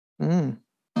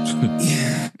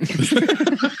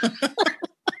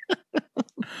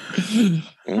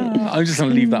just going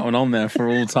to leave that one on there for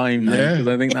all time now because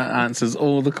I think that answers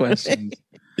all the questions.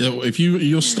 If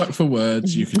you're stuck for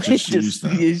words, you can just use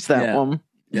that one.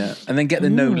 Yeah, and then get the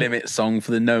No Limit song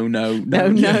for the no. Have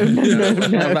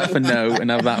that for no, and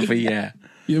have that for yeah.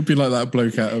 You'll be like that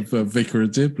bloke out of Vicar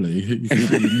of Dibley. You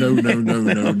can be no.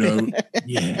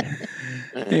 Yeah.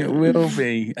 It will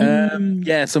be.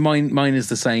 So mine is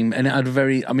the same, and it had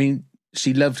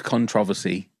she loved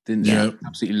controversy. Didn't she? Yeah.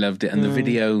 Absolutely loved it. And the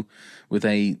video with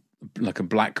a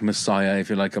black Messiah,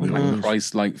 if you like, a black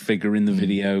Christ-like figure in the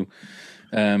video.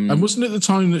 And wasn't it the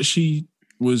time that she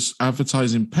was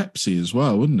advertising Pepsi as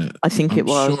well, wasn't it? I think it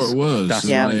was. Sure it was.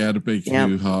 They had a big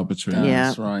hoo-ha between them.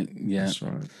 That's right. Yeah. That's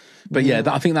right. But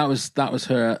I think that was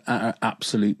her at her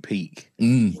absolute peak,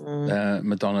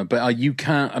 Madonna. But you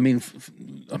can't,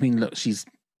 look, she's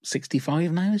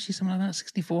 65 now, is she? Something like that?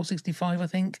 64, 65, I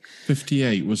think.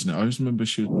 58, wasn't it? I always remember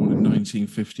she was born in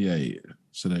 1958.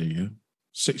 So there you go.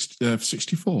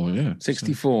 64, yeah.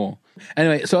 64.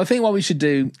 Anyway, so I think what we should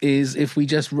do is if we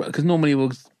just, because normally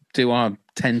we'll do our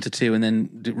 10 to 2 and then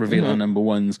reveal our number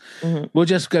ones. We'll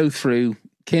just go through.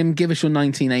 Kim, give us your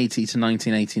 1980 to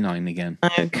 1989 again.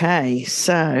 Okay,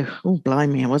 so,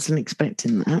 blimey, I wasn't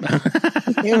expecting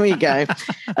that. Here we go.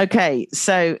 Okay,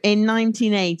 so in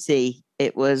 1980,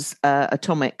 it was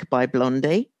Atomic by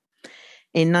Blondie.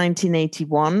 In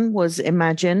 1981 was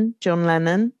Imagine, John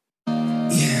Lennon.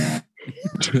 Yeah.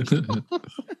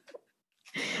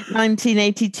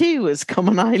 1982 was Come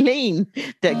On Eileen,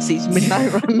 Dexy's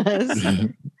Midnight Runners.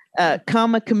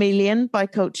 Karma Chameleon by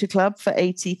Culture Club for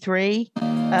 83.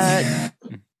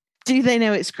 Do They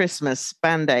Know It's Christmas?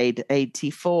 Band-Aid,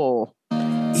 84.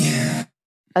 Yeah.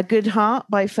 A Good Heart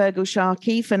by Fergal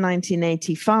Sharkey for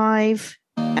 1985.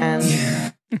 And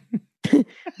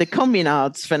The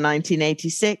Communards for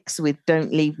 1986 with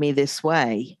Don't Leave Me This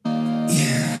Way.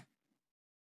 Yeah.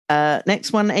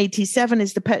 Next one, 87,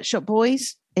 is the Pet Shop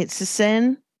Boys. It's a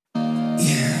Sin.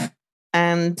 Yeah.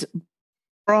 And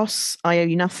Ross, I Owe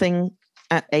You Nothing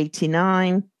at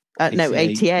 89.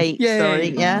 88. Yay. Sorry,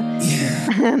 yeah.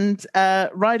 And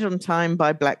Ride on Time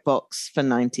by Black Box for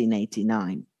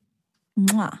 1989.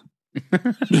 Mwah.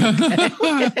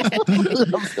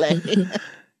 Lovely.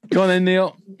 Go on then,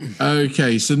 Neil.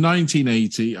 Okay, so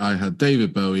 1980, I had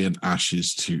David Bowie and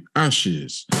Ashes to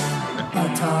Ashes.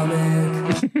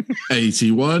 Atomic.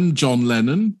 81, John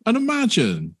Lennon and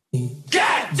Imagine.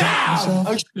 Get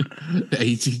down!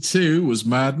 82 was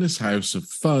Madness, House of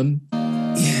Fun.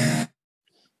 Yeah.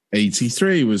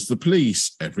 83 was The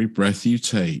Police, Every Breath You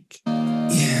Take.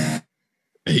 Yeah.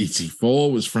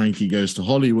 84 was Frankie Goes to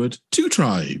Hollywood, Two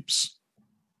Tribes.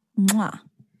 Mwah.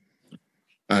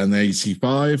 And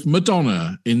 85,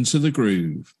 Madonna, Into the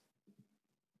Groove.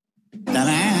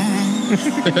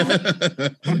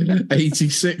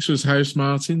 86 was House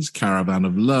Martins, Caravan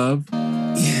of Love.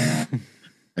 Yeah.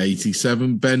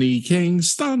 87, Benny King,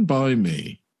 Stand By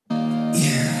Me.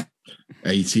 Yeah.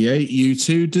 88,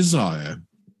 U2, Desire.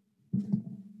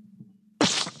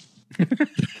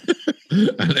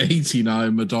 And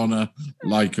 89, Madonna,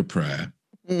 Like a Prayer.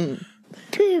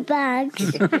 Two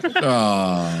bags.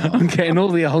 I'm getting all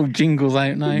the old jingles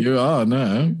out now. You are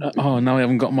now. No, I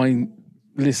haven't got my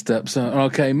list up. So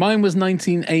okay, mine was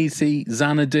 1980,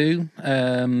 Xanadu,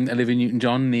 Olivia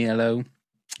Newton-John, Nielo.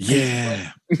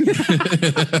 Yeah.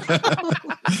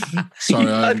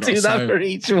 Sorry, I'll do that for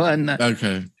each one.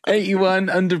 Okay. 81,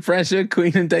 Under Pressure,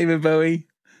 Queen and David Bowie.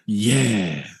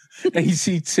 Yeah.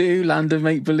 82, Land of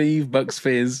Make Believe, Bucks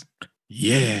Fizz.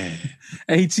 Yeah.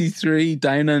 83,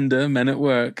 Down Under, Men at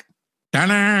Work.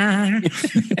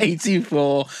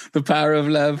 84, The Power of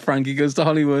Love, Frankie Goes to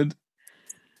Hollywood.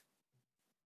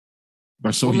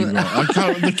 That's all you got. I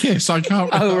can't. The Kiss. I can't.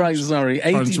 Oh right, sorry.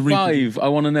 85. I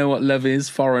Want to Know What Love Is,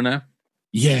 Foreigner.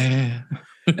 Yeah.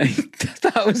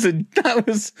 That was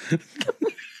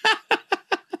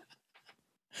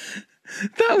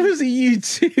a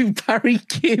U2 Barry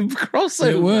Gibb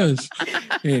crossover. It was.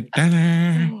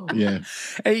 Yeah.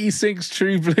 86,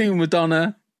 True Blue,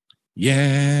 Madonna.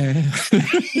 Yeah.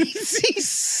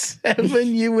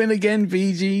 87, You Win Again,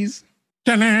 Bee Gees.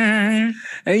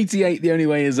 88, The Only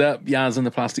Way Is Up, Yaz and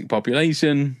the Plastic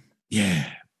Population.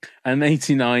 Yeah. And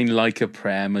 89, Like a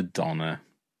Prayer, Madonna.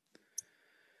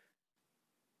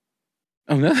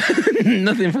 Oh, no,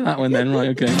 nothing for that one then, right?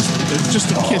 Okay. Just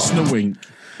a kiss and a wink.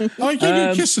 I gave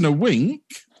you a kiss and a wink.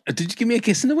 Did you give me a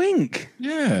kiss and a wink?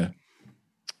 Yeah.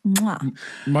 Mwah.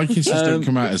 My kisses don't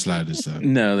come out as loud as that.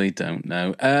 No, they don't.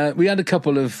 No. We had a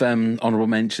couple of honourable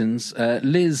mentions.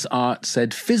 Liz Art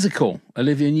said Physical,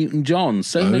 Olivia Newton-John.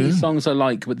 So many songs I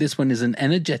like, but this one is an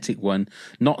energetic one,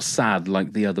 not sad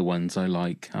like the other ones I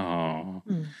like. Oh.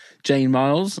 Jane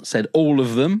Miles said All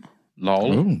of Them.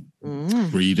 Lol. Oh.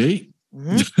 Greedy.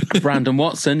 Brandon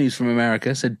Watson, who's from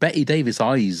America, said Betty Davis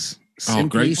Eyes.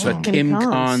 Great for song. Kim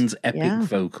Carnes' epic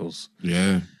vocals.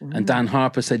 Yeah. And Dan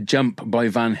Harper said Jump by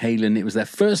Van Halen. It was their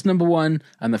first number one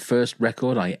and the first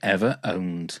record I ever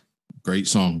owned. Great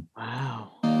song.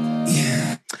 Wow.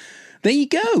 Yeah. There you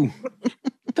go.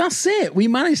 That's it. We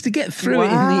managed to get through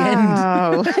it in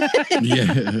the end.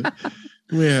 Yeah.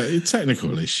 Yeah,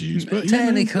 technical issues. But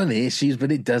issues,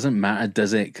 but it doesn't matter,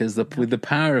 does it? Because with the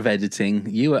power of editing,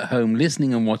 you at home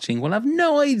listening and watching will have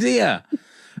no idea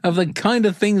of the kind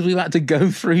of things we've had to go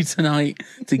through tonight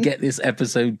to get this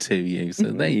episode to you.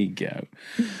 So there you go.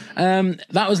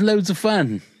 That was loads of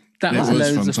fun. That was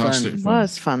loads of fun. It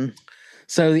was fun.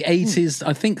 So the 80s,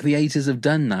 I think the 80s have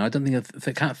done now. I don't think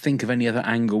I can't think of any other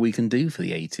angle we can do for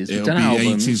the 80s. It'll be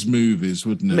albums. 80s movies,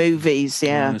 wouldn't it? Movies,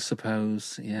 yeah. I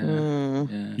suppose, yeah.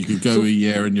 Yeah. You could go a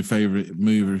year and your favourite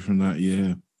movie from that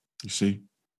year. You see?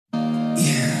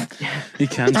 Yeah. You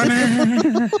can.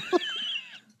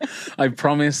 I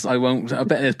promise I won't. I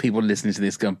bet there's people listening to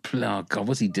this going, oh God,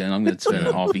 what's he doing? I'm going to turn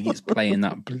it off. He keeps playing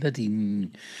that bloody...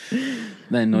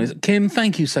 Then noise. Kim,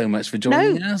 thank you so much for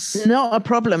joining us. Not a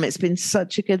problem. It's been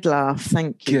such a good laugh.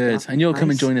 Thank you. Good. And you'll come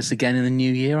and join us again in the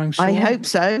new year, I'm sure. I hope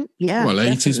so. Yeah. Well,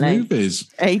 80s movies.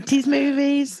 80s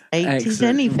movies. 80s Excellent.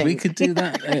 anything. We could do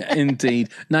that. Indeed.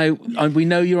 Now, we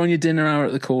know you're on your dinner hour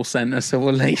at the call centre, so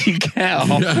we'll let you get off.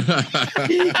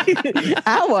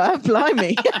 Hour?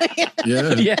 Blimey.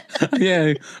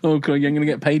 Yeah. Oh, God, you're going to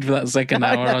get paid for that second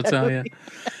hour, I'll tell you.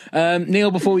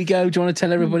 Neil, before we go, do you want to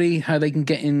tell everybody how they can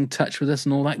get in touch with us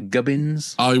and all that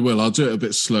gubbins? I will. I'll do it a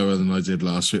bit slower than I did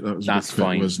last week. That's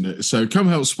fine, wasn't it? So come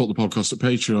help support the podcast at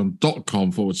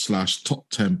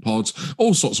patreon.com/top10pods.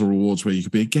 All sorts of rewards where you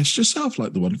could be a guest yourself,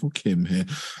 like the wonderful Kim here.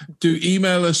 Do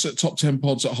email us at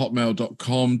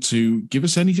top10pods@hotmail.com to give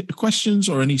us any questions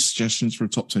or any suggestions for a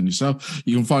top 10 yourself.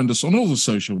 You can find us on all the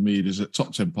social medias at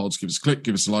top10pods. Give us a click,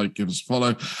 give us a like, give us a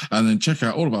follow, and then check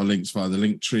out all of our links via the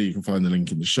link tree. You can find the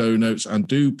link in the show notes, and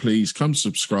do please come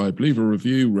subscribe, leave a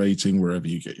review, rating wherever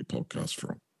you get your podcast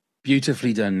from.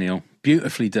 Beautifully done, Neil.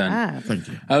 Beautifully done. Thank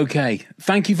you. Okay.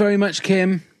 Thank you very much,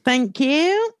 Kim. Thank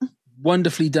you.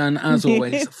 Wonderfully done, as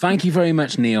always. Thank you very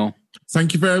much, Neil.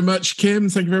 Thank you very much, Kim.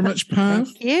 Thank you very much, Pav.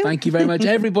 Thank you very much,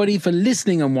 everybody, for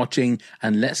listening and watching.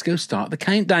 And let's go start the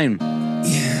countdown.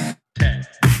 10,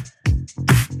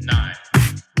 9,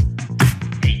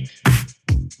 8,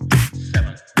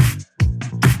 7,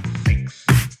 6,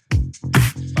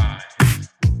 5,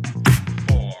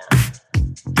 4,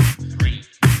 3,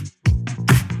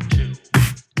 2,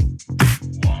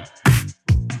 1.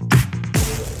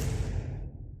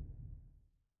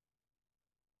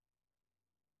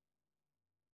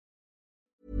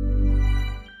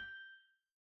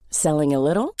 Selling a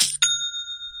little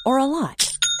or a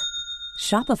lot?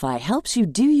 Shopify helps you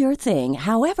do your thing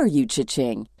however you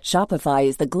cha-ching. Shopify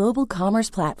is the global commerce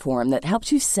platform that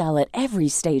helps you sell at every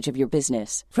stage of your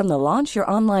business. From the launch your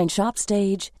online shop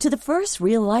stage to the first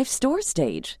real-life store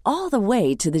stage, all the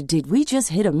way to the did we just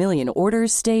hit a million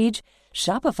orders stage.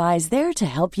 Shopify is there to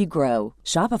help you grow.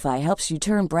 Shopify helps you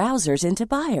turn browsers into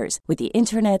buyers with the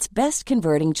internet's best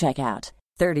converting checkout.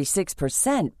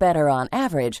 36% better on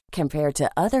average compared to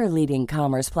other leading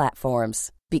commerce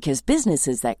platforms. Because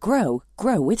businesses that grow,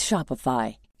 grow with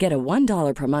Shopify. Get a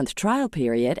 $1 per month trial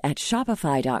period at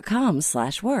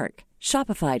shopify.com/work.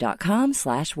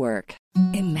 Shopify.com/work.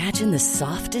 Imagine the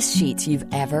softest sheets you've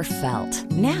ever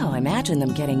felt. Now imagine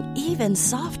them getting even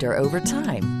softer over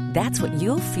time. That's what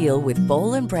you'll feel with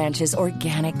Boll & Branch's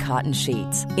organic cotton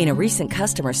sheets. In a recent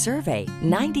customer survey,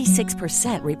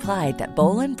 96% replied that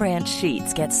Boll & Branch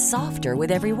sheets get softer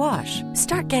with every wash.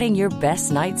 Start getting your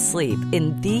best night's sleep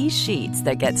in these sheets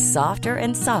that get softer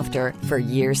and softer for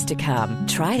years to come.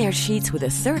 Try their sheets with a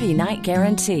 30-night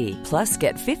guarantee. Plus,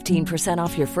 get 15%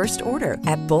 off your first order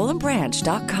at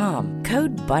bollandbranch.com.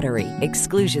 Code BUTTERY.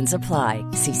 Exclusions apply.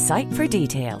 See site for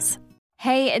details.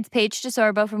 Hey, it's Paige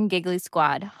DeSorbo from Giggly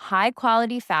Squad. High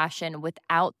quality fashion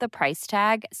without the price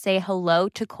tag. Say hello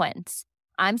to Quince.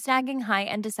 I'm snagging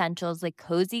high-end essentials like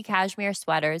cozy cashmere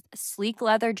sweaters, sleek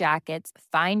leather jackets,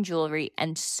 fine jewelry,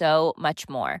 and so much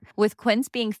more. With Quince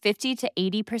being 50 to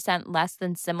 80% less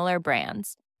than similar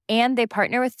brands. And they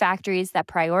partner with factories that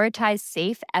prioritize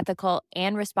safe, ethical,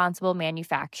 and responsible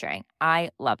manufacturing. I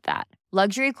love that.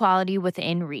 Luxury quality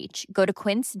within reach. Go to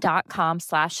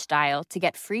quince.com/style to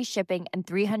get free shipping and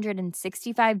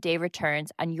 365-day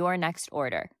returns on your next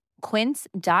order.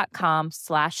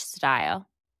 Quince.com/style.